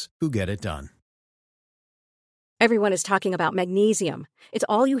ones who get it done. Everyone is talking about magnesium. It's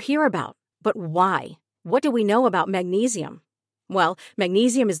all you hear about. But why? What do we know about magnesium? Well,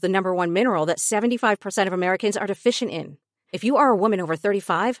 magnesium is the number one mineral that 75% of Americans are deficient in. If you are a woman over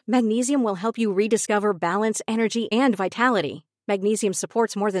 35, magnesium will help you rediscover balance, energy, and vitality. Magnesium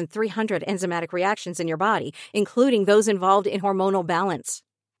supports more than 300 enzymatic reactions in your body, including those involved in hormonal balance.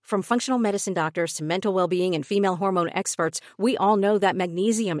 From functional medicine doctors to mental well-being and female hormone experts, we all know that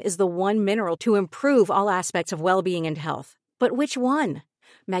magnesium is the one mineral to improve all aspects of well-being and health. But which one?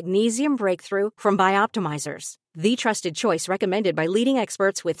 Magnesium Breakthrough from Bioptimizers, the trusted choice recommended by leading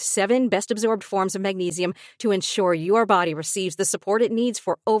experts with 7 best-absorbed forms of magnesium to ensure your body receives the support it needs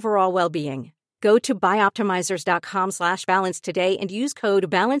for overall well-being. Go to bioptimizers.com/balance today and use code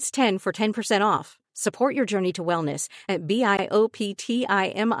BALANCE10 for 10% off. Support your journey to wellness at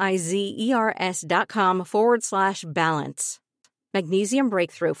bioptimizers.com/balance. Magnesium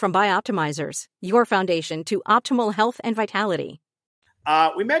Breakthrough from Bioptimizers, your foundation to optimal health and vitality.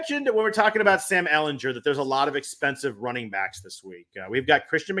 We mentioned when we're talking about Sam Ehlinger that there's a lot of expensive running backs this week. We've got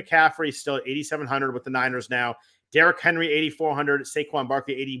Christian McCaffrey still at 8,700 with the Niners now. Derrick Henry, 8,400. Saquon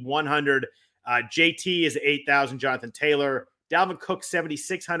Barkley, 8,100. JT is 8,000. Jonathan Taylor. Dalvin Cook,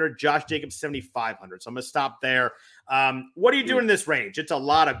 7,600. Josh Jacobs, 7,500. So I'm going to stop there. What are you doing in this range? It's a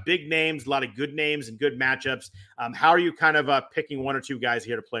lot of big names, a lot of good names and good matchups. How are you kind of picking one or two guys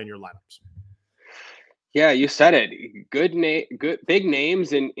here to play in your lineups? Yeah, you said it. Good big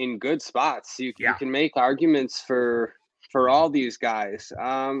names in good spots. You can make arguments for all these guys.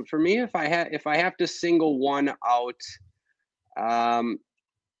 For me, if I have to single one out,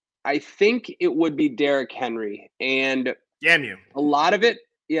 I think it would be Derrick Henry. And damn you. A lot of it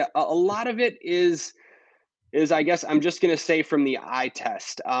is I guess I'm just going to say from the eye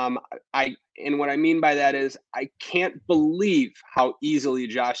test. And what I mean by that is I can't believe how easily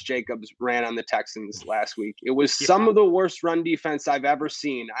Josh Jacobs ran on the Texans last week. It was some of the worst run defense I've ever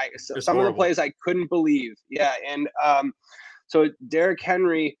seen. Some of the plays I couldn't believe. Yeah. And so Derrick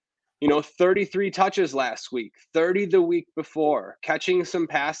Henry, 33 touches last week, 30 the week before, catching some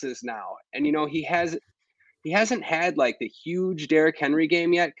passes now. And, he hasn't had like the huge Derrick Henry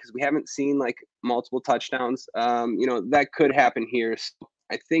game yet because we haven't seen like multiple touchdowns. That could happen here. So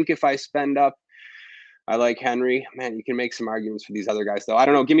I think if I spend up, I like Henry. Man, you can make some arguments for these other guys though. I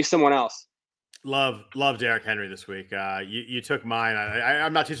don't know. Give me someone else. Love Derrick Henry this week. You took mine.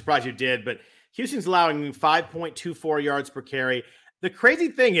 I'm not too surprised you did, but Houston's allowing 5.24 yards per carry. The crazy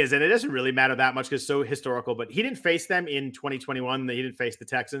thing is, and it doesn't really matter that much because it's so historical, but he didn't face them in 2021. He didn't face the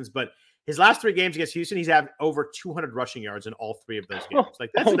Texans, but his last 3 games against Houston, he's had over 200 rushing yards in all 3 of those games. Like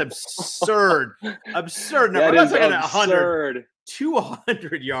that's an absurd number. That is absurd.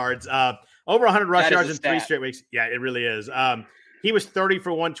 200 yards, over 100 rush yards in 3 straight weeks. Yeah, it really is. He was 30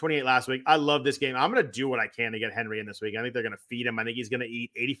 for 128 last week. I love this game. I'm going to do what I can to get Henry in this week. I think they're going to feed him. I think he's going to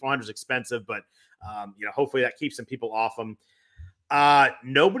eat. 8,400 is expensive, but hopefully that keeps some people off him.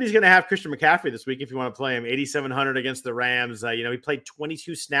 Nobody's going to have Christian McCaffrey this week if you want to play him. 8,700 against the Rams. He played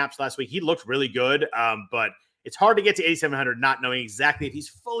 22 snaps last week. He looked really good, but it's hard to get to 8,700 not knowing exactly if he's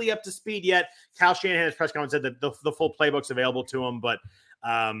fully up to speed yet. Kyle Shanahan, his press conference, said that the full playbook's available to him, but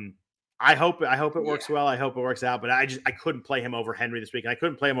I hope it works well. I hope it works out, but I couldn't play him over Henry this week, and I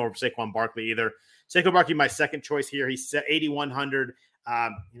couldn't play him over Saquon Barkley either. Saquon Barkley, my second choice here. He's 8,100.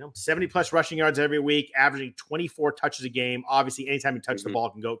 70 plus rushing yards every week, averaging 24 touches a game. Obviously, anytime you touch the ball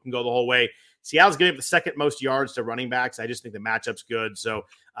can go the whole way. Seattle's giving up the second most yards to running backs. I just think the matchup's good. So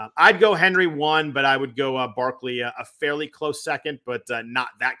I'd go Henry 1, but I would go Barkley a fairly close second, but not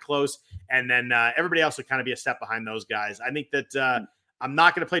that close. And then everybody else would kind of be a step behind those guys. I think that I'm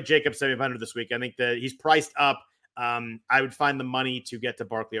not going to play Jacobs 700 this week. I think that he's priced up. I would find the money to get to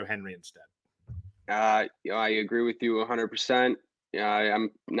Barkley or Henry instead. I agree with you 100%. I'm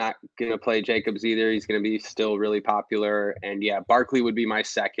not going to play Jacobs either. He's going to be still really popular. And Barkley would be my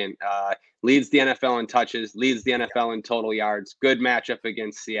second. Leads the NFL in touches, leads the NFL in total yards. Good matchup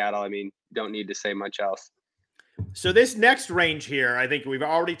against Seattle. I mean, don't need to say much else. So this next range here, I think we've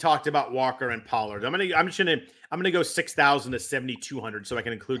already talked about Walker and Pollard. I'm gonna go 6,000 to 7,200, so I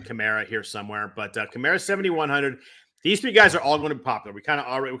can include Kamara here somewhere. But Kamara 7,100. These 3 guys are all going to be popular. We kind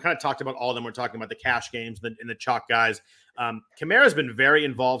of talked about all of them. We're talking about the cash games and the chalk guys. Kamara's been very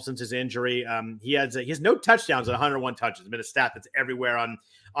involved since his injury. He has no touchdowns at 101 touches. It's been a stat that's everywhere on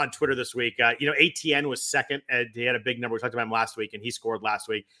Twitter this week. ATN was second. He had a big number. We talked about him last week, and he scored last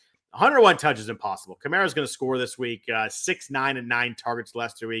week. 101 touches is impossible. Kamara's going to score this week. 6, 9, and 9 targets the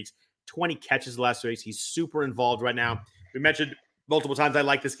last 3 weeks. 20 catches the last 2 weeks. He's super involved right now. We mentioned multiple times I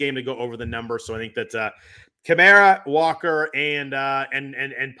like this game to go over the number, so I think that Kamara, Walker, and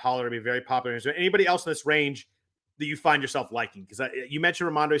Pollard will be very popular. Is there anybody else in this range that you find yourself liking? Because you mentioned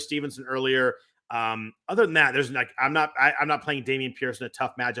Ramondre Stevenson earlier. Other than that, there's I'm not playing Dameon Pierce in a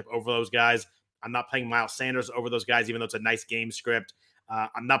tough matchup over those guys. I'm not playing Miles Sanders over those guys, even though it's a nice game script.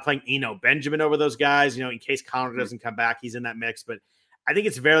 I'm not playing Eno Benjamin over those guys. In case Connor doesn't come back, he's in that mix. But I think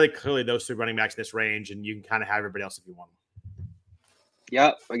it's very clearly those 3 running backs in this range, and you can kind of have everybody else if you want them.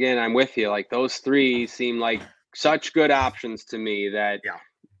 Yep. Again, I'm with you. Like those 3 seem like such good options to me that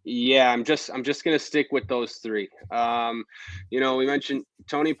Yeah, I'm just gonna stick with those three. We mentioned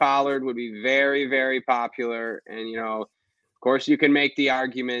Tony Pollard would be very, very popular, and of course, you can make the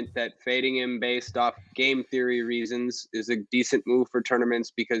argument that fading him based off game theory reasons is a decent move for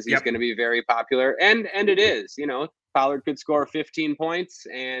tournaments because he's going to be very popular, and it is. Pollard could score 15 points,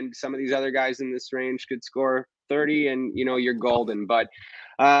 and some of these other guys in this range could score 30, and you're golden. But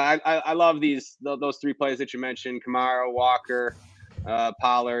I love those three plays that you mentioned: Kamara, Walker,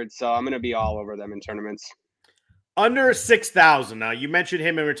 Pollard. So I'm going to be all over them in tournaments. Under 6,000. Now, you mentioned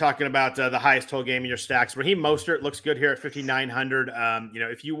him and we were talking about the highest total game in your stacks. Raheem Mostert looks good here at 5,900.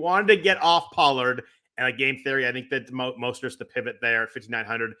 If you wanted to get off Pollard and a game theory, I think that Mostert's the pivot there at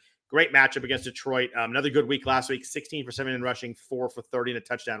 5,900. Great matchup against Detroit. Another good week last week, 16 for 7 in rushing, 4 for 30 and a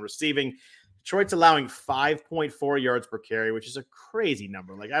touchdown receiving. Detroit's allowing 5.4 yards per carry, which is a crazy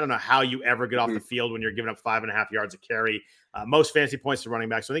number. Like, I don't know how you ever get off the field when you're giving up 5.5 yards a carry. Most fantasy points to running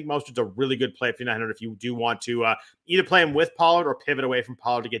back. So I think Mostert's a really good play at 5,900 if you do want to either play him with Pollard or pivot away from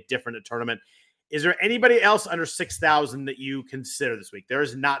Pollard to get different in a tournament. Is there anybody else under 6,000 that you consider this week? There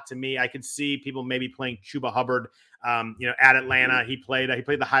is not to me. I could see people maybe playing Chuba Hubbard, at Atlanta. He played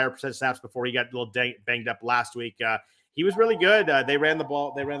the higher percent snaps before he got a little banged up last week. He was really good. They ran the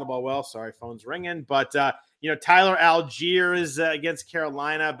ball well. Sorry, phone's ringing. But, Tyler Algiers against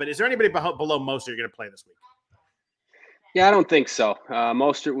Carolina. But is there anybody below Mostert you're going to play this week? Yeah, I don't think so.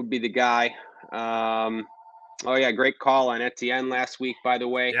 Mostert would be the guy. Great call on Etienne last week, by the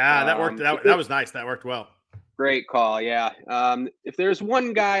way. Yeah, that worked. That was nice. That worked well. Great call, yeah. If there's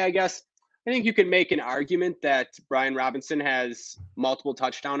one guy, I guess, I think you could make an argument that Brian Robinson has multiple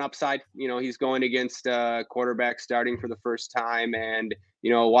touchdown upside. He's going against a quarterback starting for the first time, and,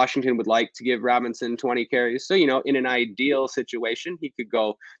 Washington would like to give Robinson 20 carries. So, in an ideal situation, he could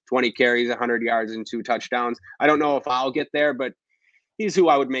go 20 carries, 100 yards, and 2 touchdowns. I don't know if I'll get there, but he's who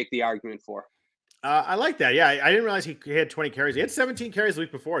I would make the argument for. I like that. Yeah, I didn't realize he had 20 carries. He had 17 carries the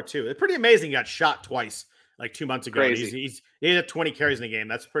week before, too. It's pretty amazing he got shot twice, like 2 months ago. He had 20 carries in the game.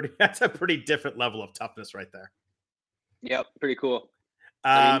 That's a pretty different level of toughness right there. Yep, pretty cool.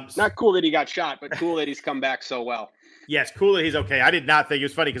 Not cool that he got shot, but cool that he's come back so well. Yes, cool that he's okay. I did not think it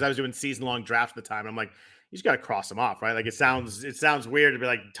was funny because I was doing season-long drafts at the time. I'm like, you just got to cross him off, right? Like it sounds weird to be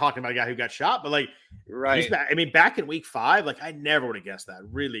like talking about a guy who got shot, but like, right. He's back. I mean, back in week 5, like I never would have guessed that.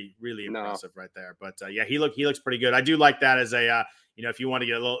 Really, really impressive right there. But he looks pretty good. I do like that as a if you want to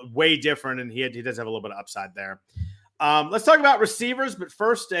get a little way different, and he does have a little bit of upside there. Let's talk about receivers, but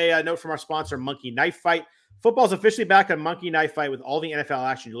first a note from our sponsor, Monkey Knife Fight. Football's officially back on Monkey Knife Fight with all the NFL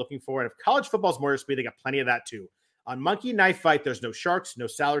action you're looking for, and if college football's more your speed, they got plenty of that too. On Monkey Knife Fight, there's no sharks, no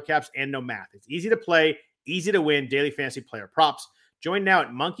salary caps, and no math. It's easy to play, easy to win, daily fantasy player props. Join now at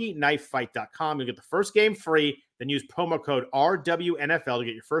monkeyknifefight.com. You'll get the first game free, then use promo code RWNFL to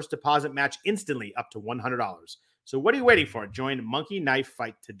get your first deposit match instantly up to $100. So what are you waiting for? Join Monkey Knife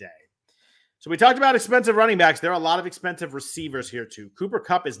Fight today. So we talked about expensive running backs. There are a lot of expensive receivers here too. Cooper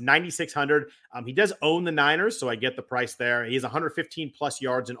Kupp is 9,600. He does own the Niners, so I get the price there. He has 115 plus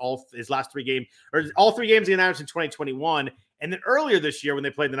yards in all his last 3 games, or all 3 games he announced in 2021. And then earlier this year, when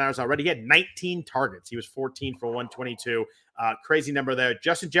they played the Niners already, he had 19 targets. He was 14 for 122. Crazy number there.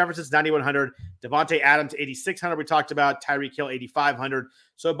 Justin Jefferson's 9,100. Devontae Adams, 8,600. We talked about Tyreek Hill, 8,500.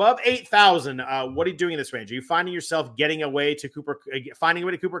 So above 8,000, what are you doing in this range? Are you finding yourself finding a way to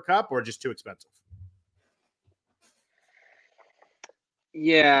Cooper Kupp, or just too expensive?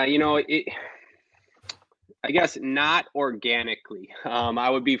 Yeah, I guess not organically. I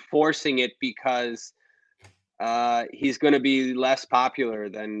would be forcing it because he's going to be less popular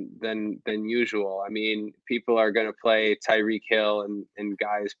than usual. I mean, people are going to play Tyreek Hill and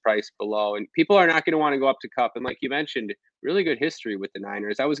guys priced below, and people are not going to want to go up to Kupp. And like you mentioned, really good history with the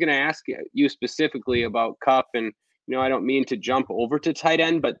Niners. I was going to ask you specifically about Kupp, and I don't mean to jump over to tight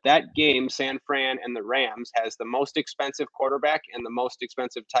end, but that game, San Fran and the Rams, has the most expensive quarterback and the most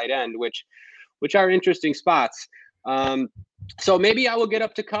expensive tight end, which are interesting spots. So maybe I will get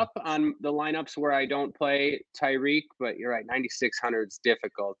up to Kupp on the lineups where I don't play Tyreek, but you're right, 9,600 is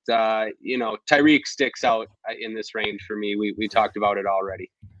difficult. Tyreek sticks out in this range for me. We talked about it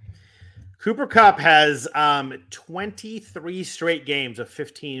already. Cooper Kupp has 23 straight games of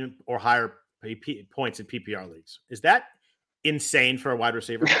 15 or higher points in PPR leagues. Is that insane for a wide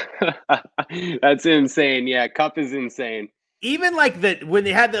receiver? That's insane. Yeah, Kupp is insane. Even like when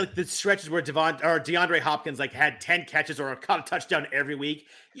they had the stretches where DeAndre Hopkins like had 10 catches or caught a touchdown every week,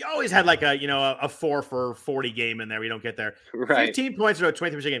 you always had like a 4 for 40 game in there. We don't get there. Right. 15 points in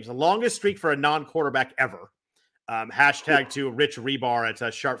 23 games, the longest streak for a non-quarterback ever. Hashtag to Rich Rebar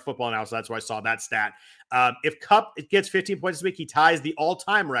at Sharp Football Analysis. That's where I saw that stat. If Kupp gets 15 points this week, he ties the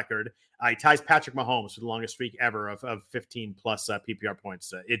all-time record. He ties Patrick Mahomes for the longest streak ever of 15 plus PPR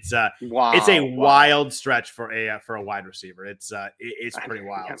points. It's a wild stretch for a wide receiver. It's pretty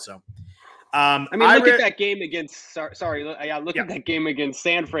wild. So. Look at that game against. Look at that game against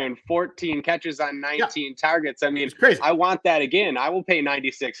San Fran. 14 catches on 19 targets. I mean, it's crazy. I want that again. I will pay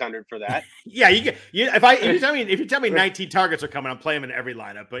 $9,600 for that. Yeah, if you tell me 19 targets are coming, I'm playing them in every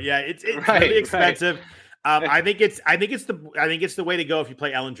lineup. But yeah, it's really expensive. Right. I think it's the way to go if you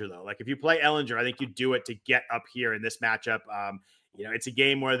play Ellinger though. Like if you play Ellinger, I think you do it to get up here in this matchup. It's a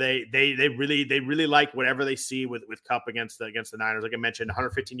game where they really like whatever they see with Kupp against the Niners. Like I mentioned,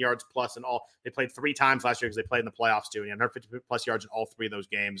 115 yards plus in all. They played 3 times last year because they played in the playoffs too. And 150 plus yards in all 3 of those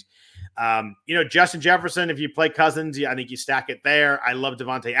games. Justin Jefferson, if you play Cousins, I think you stack it there. I love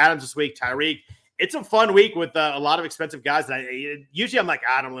Devontae Adams this week. Tyreek. It's a fun week with a lot of expensive guys. That usually I'm like,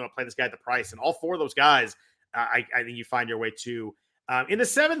 I don't really want to play this guy at the price. And all 4 of those guys, I think you find your way to. In the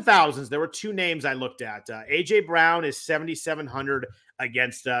 7,000s, there were 2 names I looked at. A.J. Brown is 7,700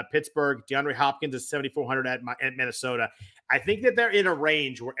 against Pittsburgh. DeAndre Hopkins is 7,400 at Minnesota. I think that they're in a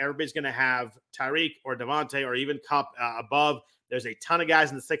range where everybody's going to have Tyreek or Devontae or even Kupp above. There's a ton of guys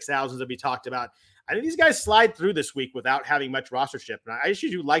in the 6,000s that we talked about. I think these guys slide through this week without having much rostership. And I actually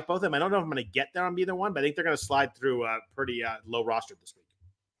do like both of them. I don't know if I'm going to get there on either one, but I think they're going to slide through pretty low roster this week.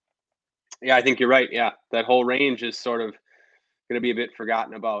 Yeah, I think you're right. Yeah, that whole range is sort of going to be a bit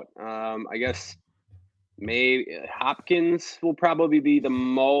forgotten about. I guess maybe Hopkins will probably be the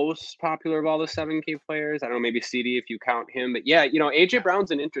most popular of all the 7K players. I don't know, maybe CD if you count him. But yeah, AJ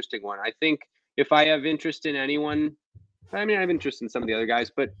Brown's an interesting one. I think if I have interest in anyone, I have interest in some of the other guys,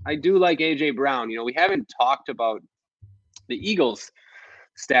 but I do like AJ Brown. We haven't talked about the Eagles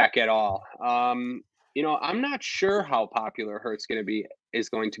stack at all. I'm not sure how popular Hurts is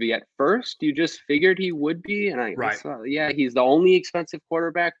going to be at first. You just figured he would be, and he's the only expensive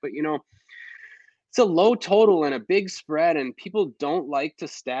quarterback, but it's a low total and a big spread, and people don't like to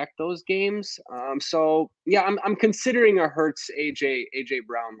stack those games. I'm considering a Hurts AJ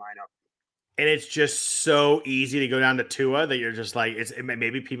Brown lineup. And it's just so easy to go down to Tua that you're just like,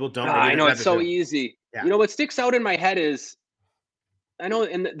 maybe people don't. I know it's so easy. Yeah. What sticks out in my head is, I know,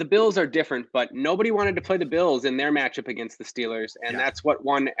 and the Bills are different, but nobody wanted to play the Bills in their matchup against the Steelers, and that's what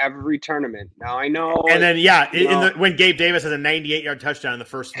won every tournament. Now I know. And then when Gabe Davis has a 98-yard touchdown in the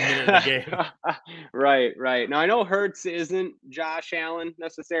first minute of the game. Right. Now I know Hurts isn't Josh Allen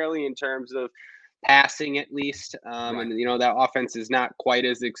necessarily in terms of passing, at least, and that offense is not quite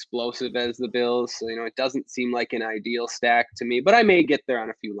as explosive as the Bills. So it doesn't seem like an ideal stack to me, but I may get there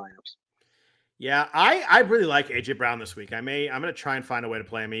on a few lineups. Yeah, I really like AJ Brown this week. I'm going to try and find a way to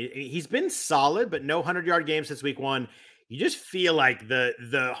play him. He's been solid, but no 100-yard game since week 1. You just feel like the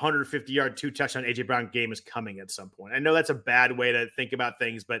 150-yard 2-touchdown AJ Brown game is coming at some point. I know that's a bad way to think about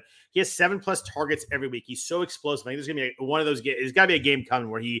things, but he has 7+ targets every week. He's so explosive. I think there's going to be one of those games. There's got to be a game coming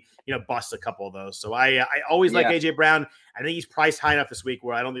where he busts a couple of those. So I always like AJ Brown. I think he's priced high enough this week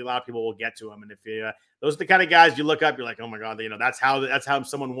where I don't think a lot of people will get to him. And if those are the kind of guys you look up, you're like, oh my God, that's how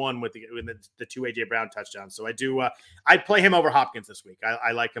someone won with the 2 AJ Brown touchdowns. So I'd play him over Hopkins this week.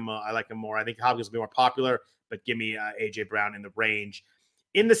 I like him. I like him more. I think Hopkins will be more popular, but give me AJ Brown in the range.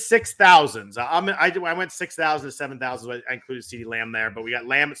 In the 6,000s, I went 6,000 to 7,000. So I included CeeDee Lamb there, but we got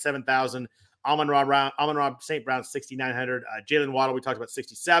Lamb at 7,000. Amon-Ra St. Brown 6,900. Jalen Waddle, we talked about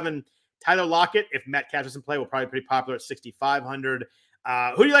 67. Tyler Lockett, if Metcalf doesn't play, will probably be pretty popular at 6,500.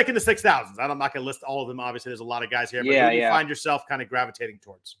 Who do you like in the 6,000s? I'm not going to list all of them. Obviously, there's a lot of guys here, but who do you find yourself kind of gravitating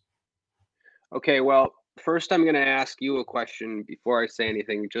towards? Okay, well, first I'm going to ask you a question before I say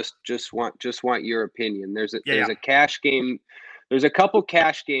anything. Just want your opinion. There's a cash game. There's a couple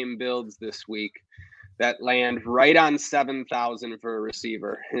cash game builds this week that land right on 7,000 for a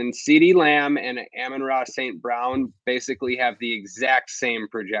receiver. And CeeDee Lamb and Amon-Ra St. Brown basically have the exact same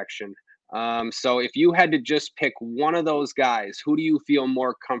projection. So if you had to just pick one of those guys, who do you feel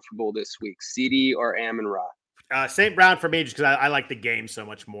more comfortable this week, CeeDee or Amon-Ra? St. Brown for me, just because I like the game so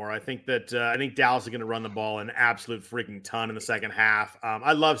much more. I think Dallas is going to run the ball an absolute freaking ton in the second half.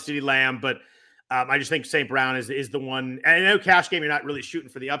 I love CeeDee Lamb, but I just think St. Brown is the one. And I know cash game, you're not really shooting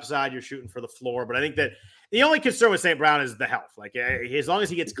for the upside, you're shooting for the floor. But I think that the only concern with St. Brown is the health. Like as long as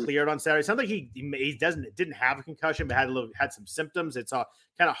he gets cleared on Saturday, it sounds like he didn't have a concussion, but had some symptoms. It's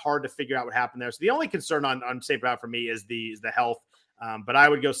kind of hard to figure out what happened there. So the only concern on St. Brown for me is the health. But I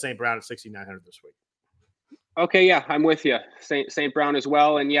would go St. Brown at 6,900 this week. Okay, yeah, I'm with you. St. Brown as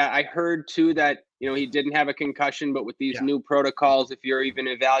well. And yeah, I heard too that, he didn't have a concussion, but with these new protocols, if you're even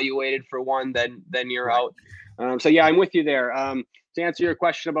evaluated for one, then you're out. So yeah, I'm with you there. To answer your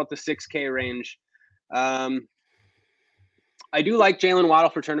question about the 6K range, I do like Jalen Waddle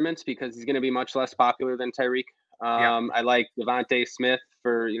for tournaments because he's going to be much less popular than Tyreek. I like Devontae Smith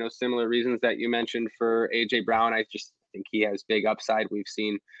for, similar reasons that you mentioned for AJ Brown. I just think he has big upside. We've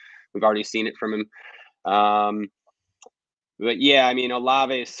already seen it from him. But yeah, I mean,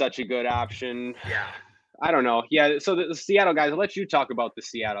 Olave is such a good option. Yeah. I don't know. Yeah. So the Seattle guys, I'll let you talk about the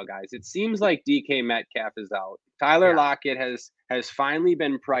Seattle guys. It seems like DK Metcalf is out. Tyler Lockett has finally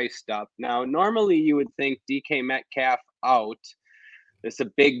been priced up. Now, normally you would think DK Metcalf out. It's a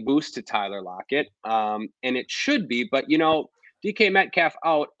big boost to Tyler Lockett. And it should be, but DK Metcalf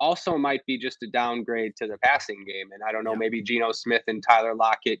out also might be just a downgrade to the passing game. And I don't know, maybe Geno Smith and Tyler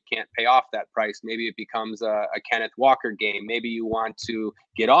Lockett can't pay off that price. Maybe it becomes a Kenneth Walker game. Maybe you want to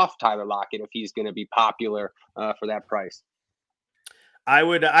get off Tyler Lockett if he's going to be popular for that price.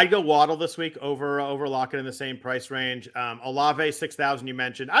 I'd go Waddle this week over Lockett in the same price range. Olave 6,000 you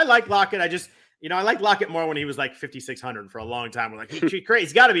mentioned. I like Lockett. I like Lockett more when he was like 5,600 for a long time. We're like,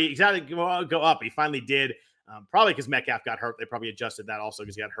 he's got to go up. He finally did. Probably because Metcalf got hurt. They probably adjusted that also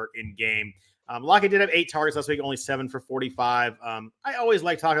because he got hurt in game. Lockett did have 8 targets last week, only 7 for 45. I always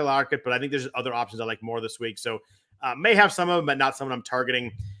like talking Lockett, but I think there's other options I like more this week. So may have some of them, but not some I'm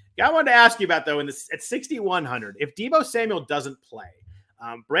targeting. I wanted to ask you about, though, at 6,100, if Deebo Samuel doesn't play,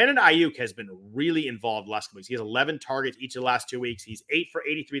 Brandon Ayuk has been really involved last couple weeks. He has 11 targets each of the last 2 weeks. He's 8 for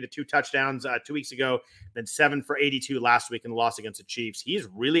 83, the 2 touchdowns 2 weeks ago, then 7 for 82 last week in the loss against the Chiefs. He's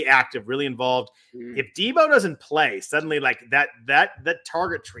really active, really involved. If Deebo doesn't play, suddenly like that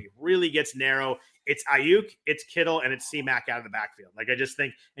target tree really gets narrow. It's Ayuk, it's Kittle, and it's C-Mac out of the backfield. Like I just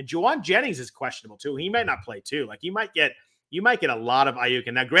think, and Juwan Jennings is questionable too. He might not play too. Like you might get a lot of Ayuk.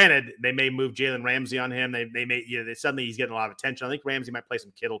 And now, granted, they may move Jalen Ramsey on him. They may, suddenly he's getting a lot of attention. I think Ramsey might play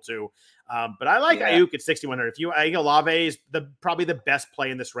some Kittle too. But I like Ayuk at 6,100. I think Olave is probably the best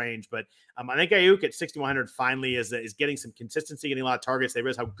play in this range. But I think Ayuk at 6,100 finally is getting some consistency, getting a lot of targets. They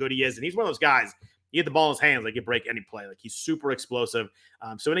realize how good he is. And he's one of those guys, he had the ball in his hands, like he break any play. Like he's super explosive.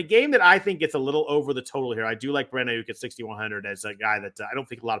 So in a game that I think gets a little over the total here, I do like Brandon Ayuk at 6,100 as a guy that I don't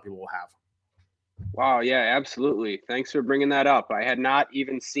think a lot of people will have. Wow. Yeah, absolutely. Thanks for bringing that up. I had not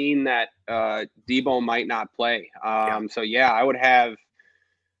even seen that Deebo might not play. So yeah, I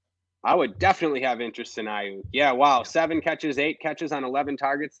would definitely have interest in Ayuk. Yeah. Wow. 7 catches, 8 catches on 11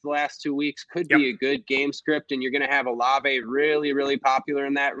 targets the last 2 weeks could be a good game script. And you're going to have Olave really, really popular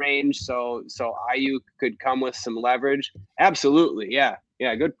in that range. So Ayuk could come with some leverage. Absolutely. Yeah.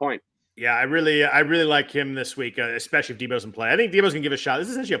 Yeah. Good point. Yeah, I really like him this week, especially if Deebo doesn't play. I think Deebo's gonna give a shot. This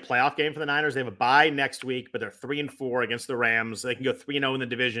is essentially a playoff game for the Niners. They have a bye next week, but they're 3-4 against the Rams. They can go 3-0 in the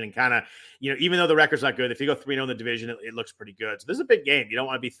division and kind of, even though the record's not good, if you go 3-0 in the division, it looks pretty good. So this is a big game. You don't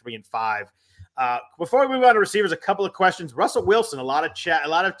want to be 3-5. Before we move on to receivers, a couple of questions. Russell Wilson, a lot of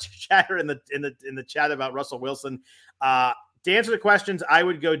chatter in the chat about Russell Wilson. To answer the questions, I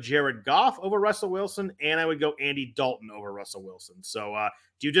would go Jared Goff over Russell Wilson, and I would go Andy Dalton over Russell Wilson. So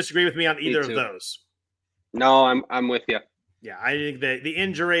do you disagree with me on either of those? No, I'm with you. Yeah, I think the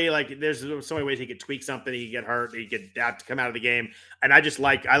injury, like there's so many ways he could tweak something. He could get hurt. He could have to come out of the game. And I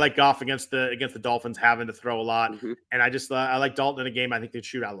like Goff against the Dolphins having to throw a lot. Mm-hmm. And I like Dalton in a game. I think they'd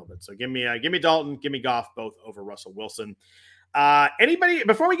shoot out a little bit. So give me Dalton, give me Goff both over Russell Wilson. Anybody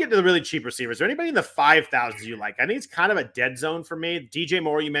before we get to the really cheap receivers, is there anybody in the 5,000s you like? I think it's kind of a dead zone for me. DJ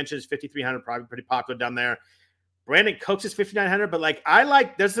Moore, you mentioned, is 5,300, probably pretty popular down there. Brandon Cooks is 5,900, but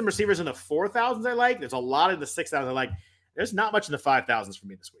there's some receivers in the 4,000s I like. There's a lot in the 6,000s I like. There's not much in the 5,000s for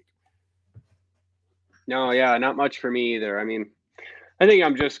me this week. No, yeah, not much for me either. I mean, I think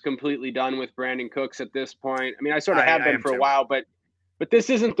I'm just completely done with Brandon Cooks at this point. I mean, I sort of have been for a while, but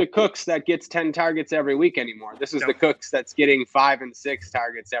this isn't the Cooks that gets 10 targets every week anymore. This is the Cooks that's getting 5 and 6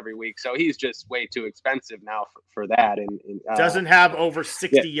 targets every week. So he's just way too expensive now for that. And doesn't have over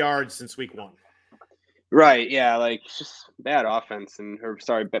 60 yards since week 1. Right. Yeah. Like just bad offense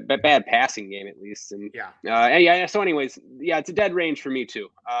bad passing game at least. And yeah. So anyways, yeah, it's a dead range for me too.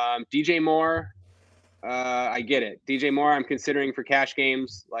 DJ Moore, I get it. DJ Moore, I'm considering for cash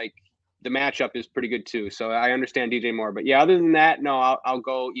games. Like the matchup is pretty good too. So I understand DJ Moore, but yeah, other than that, no, I'll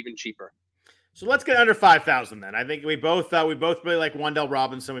go even cheaper. So let's get under 5,000 then. I think we both really like Wan'Dale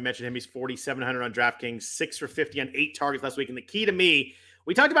Robinson. We mentioned him. He's 4,700 on DraftKings, 6 for 50 on 8 targets last week. And the key to me,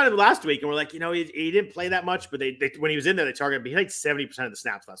 we talked about it last week, and we're like, he didn't play that much, but they when he was in there, they targeted him. He had like 70% of the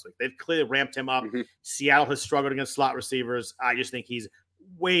snaps last week. They've clearly ramped him up. Mm-hmm. Seattle has struggled against slot receivers. I just think he's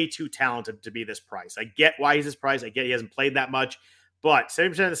way too talented to be this price. I get why he's this price. I get he hasn't played that much, but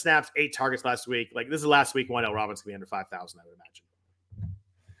 70% of the snaps, 8 targets last week. Like, this is last week. Wan'Dale Robinson will be under 5,000, I would imagine.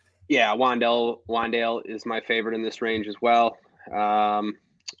 Yeah, Wan'Dale is my favorite in this range as well.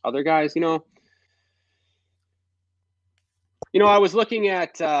 Other guys, I was looking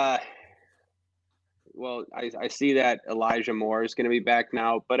at, I see that Elijah Moore is going to be back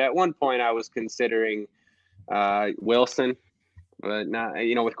now, but at one point I was considering Wilson, but not,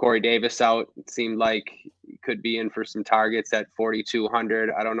 with Corey Davis out, it seemed like he could be in for some targets at 4,200.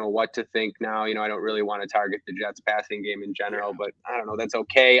 I don't know what to think now. I don't really want to target the Jets passing game in general, but I don't know. That's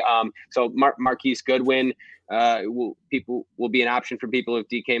okay. So Marquise Goodwin will be an option for people if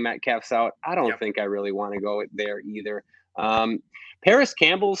DK Metcalf's out. I don't think I really want to go there either. Paris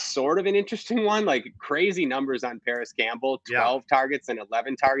Campbell's sort of an interesting one, like crazy numbers on Paris Campbell, 12 targets and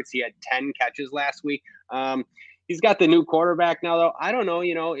 11 targets. He had 10 catches last week. He's got the new quarterback now, though. I don't know,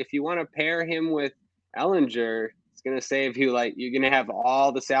 if you want to pair him with Ellinger, it's going to save you, you're going to have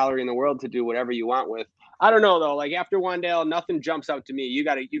all the salary in the world to do whatever you want with. I don't know, though. After Wan'Dale, nothing jumps out to me. You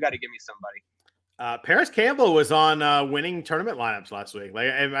got to give me somebody. Paris Campbell was on winning tournament lineups last week.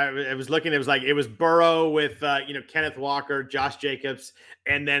 I was looking, it was Burrow with Kenneth Walker, Josh Jacobs,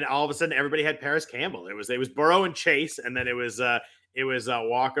 and then all of a sudden everybody had Paris Campbell. It was Burrow and Chase, and then it was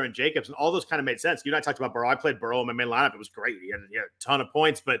Walker and Jacobs, and all those kind of made sense. You and I talked about Burrow. I played Burrow in my main lineup. It was great. He had a ton of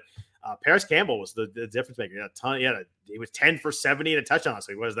points, but Paris Campbell was the difference maker. He had a ton. He was 10 for 70 and a touchdown last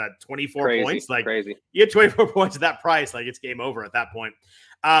week. What is that? 24 points. Crazy. You had 24 points at that price. It's game over at that point.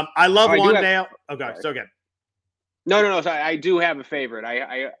 I love Wan'Dale. So good. No. Sorry, I do have a favorite.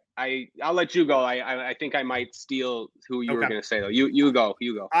 I'll let you go. I think I might steal who you were going to say though. You go.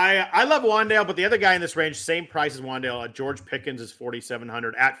 I love Wan'Dale, but the other guy in this range, same price as Wan'Dale. George Pickens is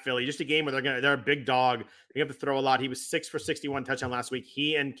 4,700 at Philly. Just a game where they're a big dog. They have to throw a lot. He was 6 for 61 touchdown last week.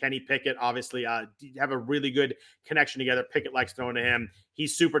 He and Kenny Pickett obviously have a really good connection together. Pickett likes throwing to him.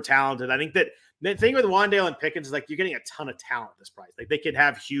 He's super talented. I think that the thing with Wan'Dale and Pickens is you're getting a ton of talent at this price. They could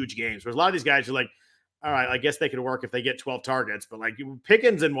have huge games. Whereas a lot of these guys are all right, I guess they could work if they get 12 targets, but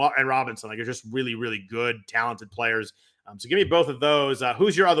Pickens and Robinson, are just really, really good, talented players. So give me both of those.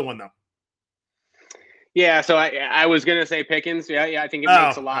 Who's your other one though? Yeah, so I was gonna say Pickens. Yeah, I think it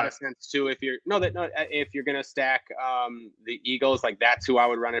makes a lot of sense too. If you're gonna stack the Eagles, that's who I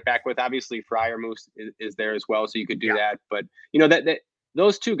would run it back with. Obviously, Freiermuth is there as well, so you could do that. But that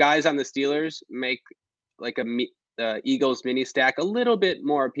those two guys on the Steelers make Eagles mini stack a little bit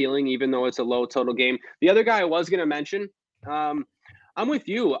more appealing, even though it's a low total game. The other guy I was going to mention, I'm with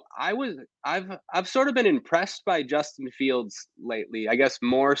you. I've sort of been impressed by Justin Fields lately, I guess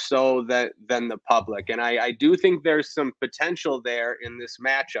more so than the public. And I do think there's some potential there in this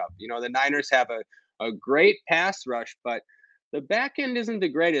matchup. The Niners have a great pass rush, but the back end isn't the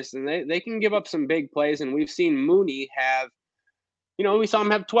greatest, and they can give up some big plays. And we've seen Mooney have, we saw him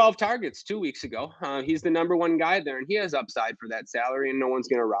have 12 targets 2 weeks ago. He's the number one guy there, and he has upside for that salary, and no one's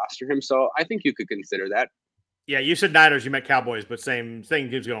going to roster him. So I think you could consider that. Yeah, you said Niners, you meant Cowboys, but same thing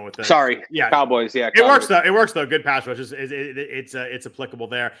keeps going with that. Sorry, Cowboys. Yeah, Cowboys. It works though. Good pass rush. It's applicable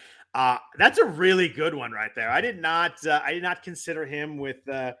there. That's a really good one right there. I did not consider him with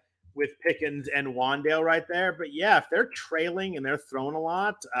Pickens and Wan'Dale right there. But yeah, if they're trailing and they're throwing a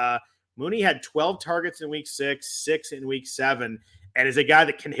lot, Mooney had 12 targets in week 6, 6 in week 7. And is a guy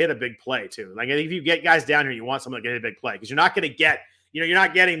that can hit a big play too. I think if you get guys down here, you want someone that can hit a big play because you're not going to get, you're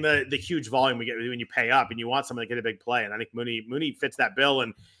not getting the huge volume we get when you pay up, and you want someone to get a big play. And I think Mooney fits that bill.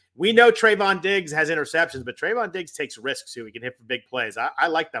 And we know Trayvon Diggs has interceptions, but Trayvon Diggs takes risks too. He can hit for big plays. I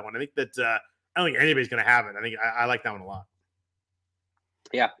like that one. I think that I don't think anybody's going to have it. I think I like that one a lot.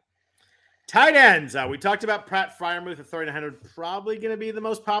 Yeah. Tight ends. We talked about Pratt Freiermuth at 3,900, probably going to be the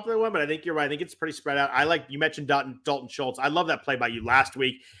most popular one, but I think you're right. I think it's pretty spread out. You mentioned Dalton Schultz. I love that play by you last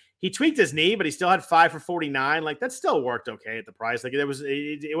week. He tweaked his knee, but he still had 5 for 49. That still worked okay at the price.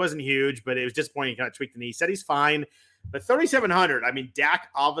 It wasn't huge, but it was disappointing. He kind of tweaked the knee. He said he's fine, but 3,700. Dak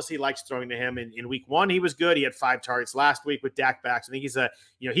obviously likes throwing to him. In week 1, he was good. He had 5 targets last week with Dak back. So I think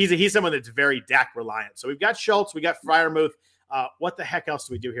he's someone that's very Dak reliant. So we've got Schultz, we got Freiermuth. What the heck else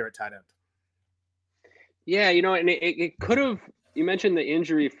do we do here at tight end? Yeah, and it could have, you mentioned the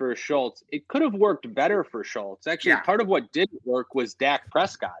injury for Schultz. It could have worked better for Schultz. Actually, part of what didn't work was Dak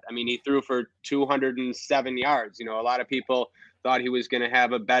Prescott. He threw for 207 yards. A lot of people thought he was going to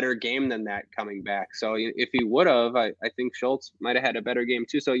have a better game than that coming back. So if he would have, I think Schultz might have had a better game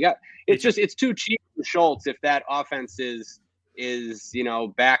too. So yeah, it's too cheap for Schultz if that offense is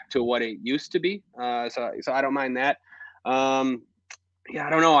back to what it used to be. So I don't mind that. Yeah,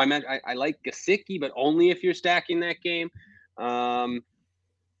 I don't know. I like Gesicki, but only if you're stacking that game.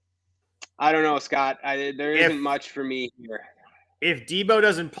 I don't know, Scott. There isn't much for me here. If Debo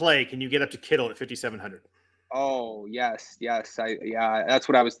doesn't play, can you get up to Kittle at 5,700? Oh, yes. That's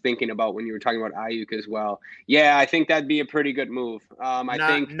what I was thinking about when you were talking about Ayuk as well. Yeah, I think that'd be a pretty good move. I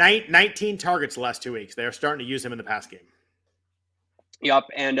think 19 targets the last 2 weeks. They're starting to use him in the pass game. Yep,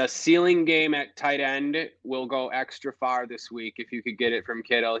 and a ceiling game at tight end will go extra far this week if you could get it from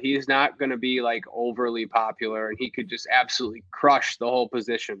Kittle. He's not going to be like overly popular, and he could just absolutely crush the whole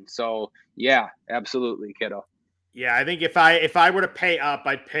position. So, yeah, absolutely, Kittle. Yeah, I think if I were to pay up,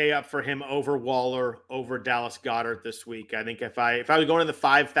 I'd pay up for him over Waller, over Dallas Goedert this week. I think if I was going in the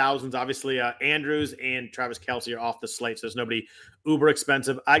 5,000s, obviously Andrews and Travis Kelce are off the slate, so there's nobody uber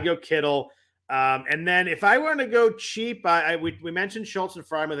expensive. I'd go Kittle. And then if I were to go cheap, we mentioned Schultz and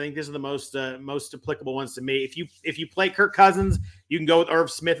Fryman. I think these are the most applicable ones to me. If you play Kirk Cousins, you can go with Irv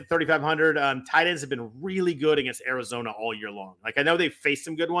Smith at 3,500. Tight ends have been really good against Arizona all year long. Like, I know they've faced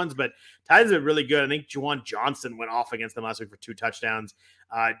some good ones, but tight ends have been really good. I think Juwan Johnson went off against them last week for 2 touchdowns.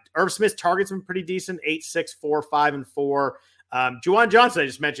 Irv Smith's targets have been pretty decent, 8, 6, 4, 5, and 4. Juwan Johnson, I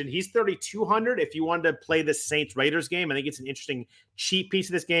just mentioned, he's 3,200. If you wanted to play the Saints-Raiders game, I think it's an interesting cheap piece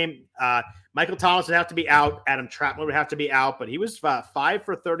of this game. Michael Thomas would have to be out. Adam Trautman would have to be out, but he was 5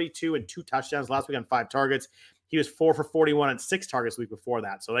 for 32 and 2 touchdowns last week on 5 targets. He was 4 for 41 and 6 targets the week before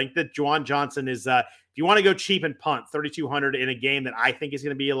that. So I think that Juwan Johnson is, if you want to go cheap and punt, 3,200 in a game that I think is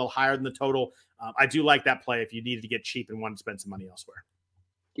going to be a little higher than the total. I do like that play if you needed to get cheap and want to spend some money elsewhere.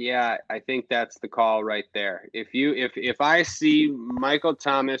 Yeah, I think that's the call right there. If I see Michael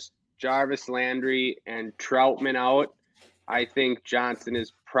Thomas, Jarvis Landry, and Trautman out, I think Johnson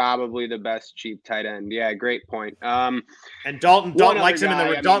is probably the best cheap tight end. Yeah, great point. And Dalton likes him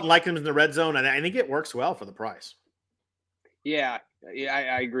in the red zone, and I think it works well for the price. Yeah,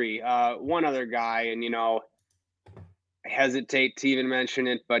 I agree. One other guy, and I hesitate to even mention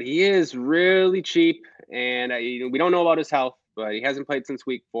it, but he is really cheap, and we don't know about his health, but he hasn't played since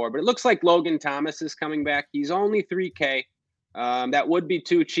week 4. But it looks like Logan Thomas is coming back. He's only $3K. That would be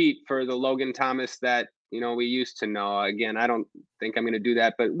too cheap for the Logan Thomas that we used to know. Again, I don't think I'm going to do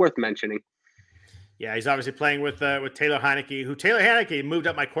that, but worth mentioning. Yeah, he's obviously playing with Taylor Heineke, who Taylor Heineke moved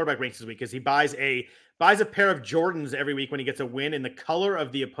up my quarterback ranks this week because he buys a pair of Jordans every week when he gets a win in the color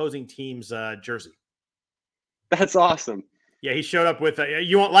of the opposing team's jersey. That's awesome. Yeah, he showed up with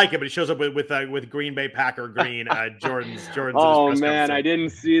you won't like it, but he shows up with Green Bay Packer green Jordans. Oh man, I didn't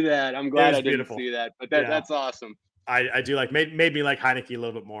see that. I'm glad I didn't see that. But that's awesome. I do like made me like Heineke a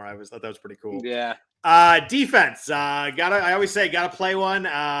little bit more. Thought that was pretty cool. Yeah. Defense. I always say gotta play one.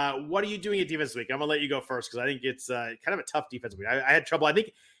 What are you doing at defense this week? I'm gonna let you go first because I think it's kind of a tough defense week. I had trouble.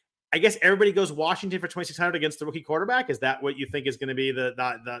 I guess everybody goes Washington for 2,600 against the rookie quarterback. Is that what you think is going to be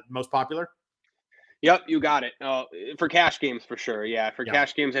the most popular? Yep, you got it. For cash games, for sure. Yeah,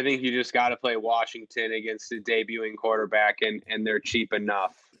 cash games, I think you just got to play Washington against a debuting quarterback, and they're cheap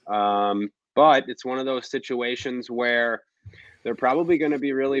enough. But it's one of those situations where they're probably going to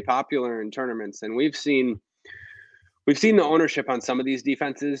be really popular in tournaments, and we've seen the ownership on some of these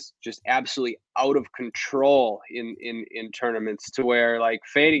defenses just absolutely out of control in tournaments, to where like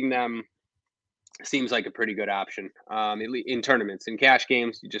fading them seems like a pretty good option. In tournaments, in cash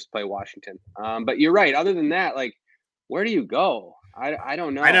games, you just play Washington. But you're right. Other than that, like, where do you go? I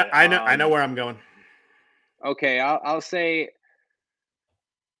don't know. I know where I'm going. Okay, I'll say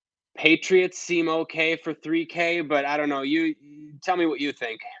Patriots seem okay for 3K, but I don't know. You tell me what you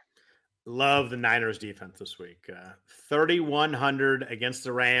think. Love the Niners defense this week. 3,100 against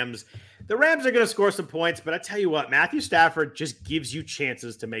the Rams. The Rams are going to score some points, but I tell you what, Matthew Stafford just gives you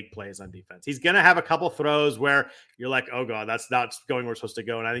chances to make plays on defense. He's going to have a couple throws where you're like, oh God, that's not going where we're supposed to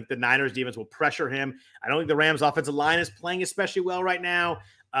go. And I think the Niners defense will pressure him. I don't think the Rams offensive line is playing especially well right now.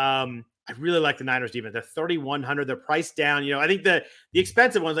 I really like the Niners defense. They're 3,100. They're priced down. I think the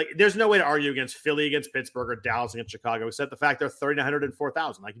expensive ones, like, there's no way to argue against Philly, against Pittsburgh, or Dallas against Chicago, except the fact they're 3,900 and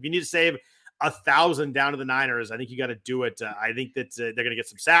 4,000. Like, if you need to save 1,000 down to the Niners, I think you got to do it. I think that they're going to get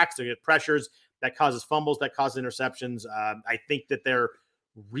some sacks. They're going to get pressures. That causes fumbles. That causes interceptions. I think that they're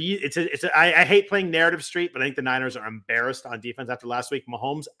I hate playing narrative street, but I think the Niners are embarrassed on defense after last week.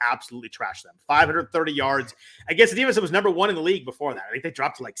 Mahomes absolutely trashed them. 530 yards against the defense that was number 1 in the league before that. I think they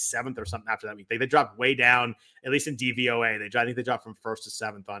dropped to like 7th or something after that week. They dropped way down, at least in DVOA. I think they dropped from 1st to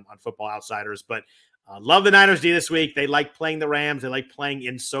 7th on Football Outsiders. But love the Niners D this week. They like playing the Rams. They like playing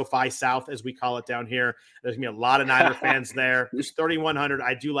in SoFi South, as we call it down here. There's going to be a lot of Niner fans there. There's 3,100.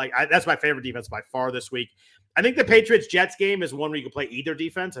 I do like that's my favorite defense by far this week. I think the Patriots-Jets game is one where you can play either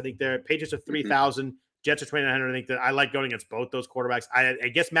defense. I think the Patriots are 3,000. Jets are 2,900. I think that I like going against both those quarterbacks. I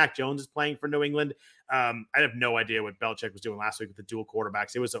guess Mac Jones is playing for New England. I have no idea what Belichick was doing last week with the dual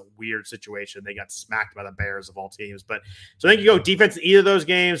quarterbacks. It was a weird situation. They got smacked by the Bears of all teams. But so I think you go defense in either of those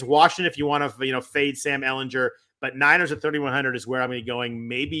games. Washington, if you want to, fade Sam Ehlinger. But Niners at 3,100 is where I'm going to be going,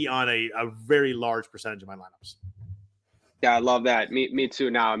 maybe on a very large percentage of my lineups. Yeah, I love that. Me too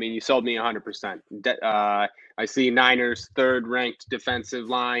now. I mean, you sold me 100%. I see Niners 3rd ranked defensive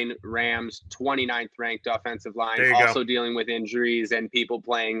line, Rams 29th ranked offensive line, also dealing with injuries and people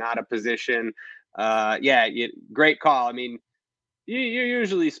playing out of position. Great call. I mean, you're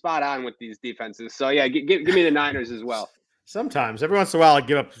usually spot on with these defenses. So yeah, give me the Niners as well. Sometimes, every once in a while, I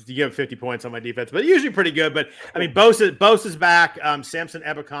give up 50 points on my defense, but usually pretty good. But I mean, Bosa's back. Samson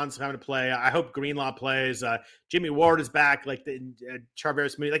Ebekon's coming to play. I hope Greenlaw plays. Jimmy Ward is back. Like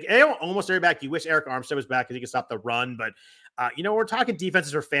Charvarius Mooney, like almost every back. You wish Eric Armstead was back because he can stop the run. But we're talking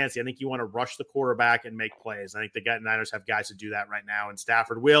defenses are fancy. I think you want to rush the quarterback and make plays. I think the Niners have guys to do that right now, and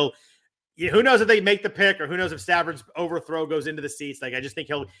Stafford will. Who knows if they make the pick, or who knows if Stafford's overthrow goes into the seats. Like, I just think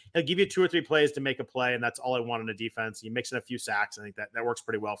he'll give you 2 or 3 plays to make a play, and that's all I want in a defense. You mix in a few sacks. I think that works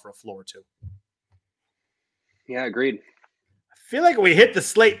pretty well for a floor too. Yeah, agreed. I feel like we hit the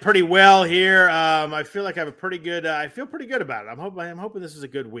slate pretty well here. I feel like I have a pretty good. I feel pretty good about it. I'm hoping this is a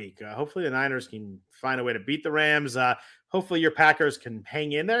good week. Hopefully the Niners can find a way to beat the Rams. Hopefully your Packers can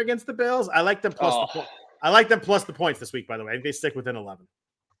hang in there against the Bills. I like them plus the points this week. By the way, I think they stick within 11.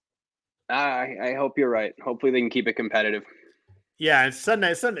 I hope you're right. Hopefully they can keep it competitive. Yeah, it's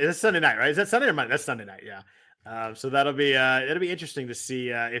Sunday. It's Sunday night, right? Is that Sunday or Monday? That's Sunday night. Yeah. So it'll be interesting to see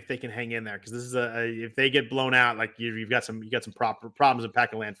if they can hang in there, because this is if they get blown out, like you've got some proper problems in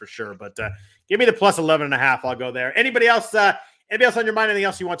Pack-a-Land for sure. But give me the plus 11.5. I'll go there. Anybody else on your mind? Anything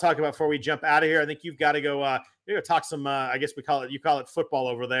else you want to talk about before we jump out of here? I think you've got to go. Talk some. I guess you call it football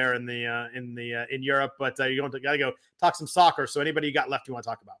over there in Europe, but you're got to go talk some soccer. So anybody you got left you want to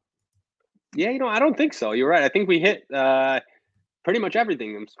talk about? Yeah, I don't think so. You're right. I think we hit pretty much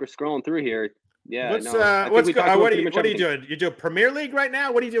everything. I'm scrolling through here. Yeah. What are you doing? You do Premier League right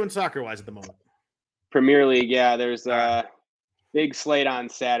now? What are you doing soccer-wise at the moment? Premier League, yeah. There's a big slate on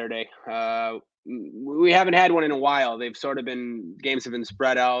Saturday. We haven't had one in a while. Games have been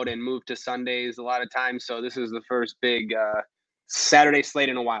spread out and moved to Sundays a lot of times. So this is the first big Saturday slate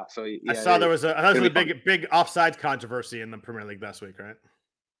in a while. So yeah, I saw there was a big offsides controversy in the Premier League last week, right?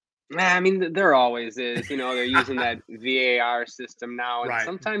 I mean, there always is. They're using that VAR system now, and right.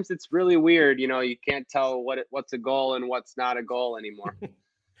 Sometimes it's really weird. You can't tell what's a goal and what's not a goal anymore.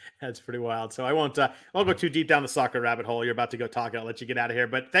 That's pretty wild. So I won't go too deep down the soccer rabbit hole. You're about to go talk. I'll let you get out of here.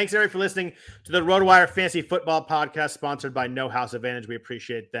 But thanks, everybody, for listening to the RotoWire Fantasy Football Podcast, sponsored by No House Advantage. We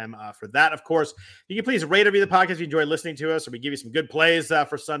appreciate them for that. Of course, you can please rate or review the podcast if you enjoy listening to us, or we give you some good plays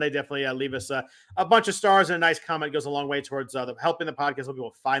for Sunday. Definitely leave us a bunch of stars and a nice comment. It goes a long way towards helping the podcast. Help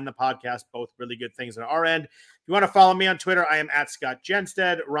people find the podcast. Both really good things on our end. If you want to follow me on Twitter, I am at Scott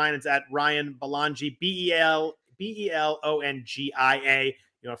Genstead. Ryan is at Ryan Belangi, BELONGIA.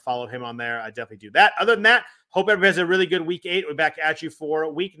 You want to follow him on there? I definitely do that. Other than that, hope everybody has a really good week 8. We're back at you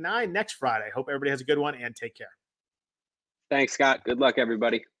for week 9 next Friday. Hope everybody has a good one, and take care. Thanks, Scott. Good luck,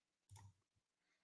 everybody.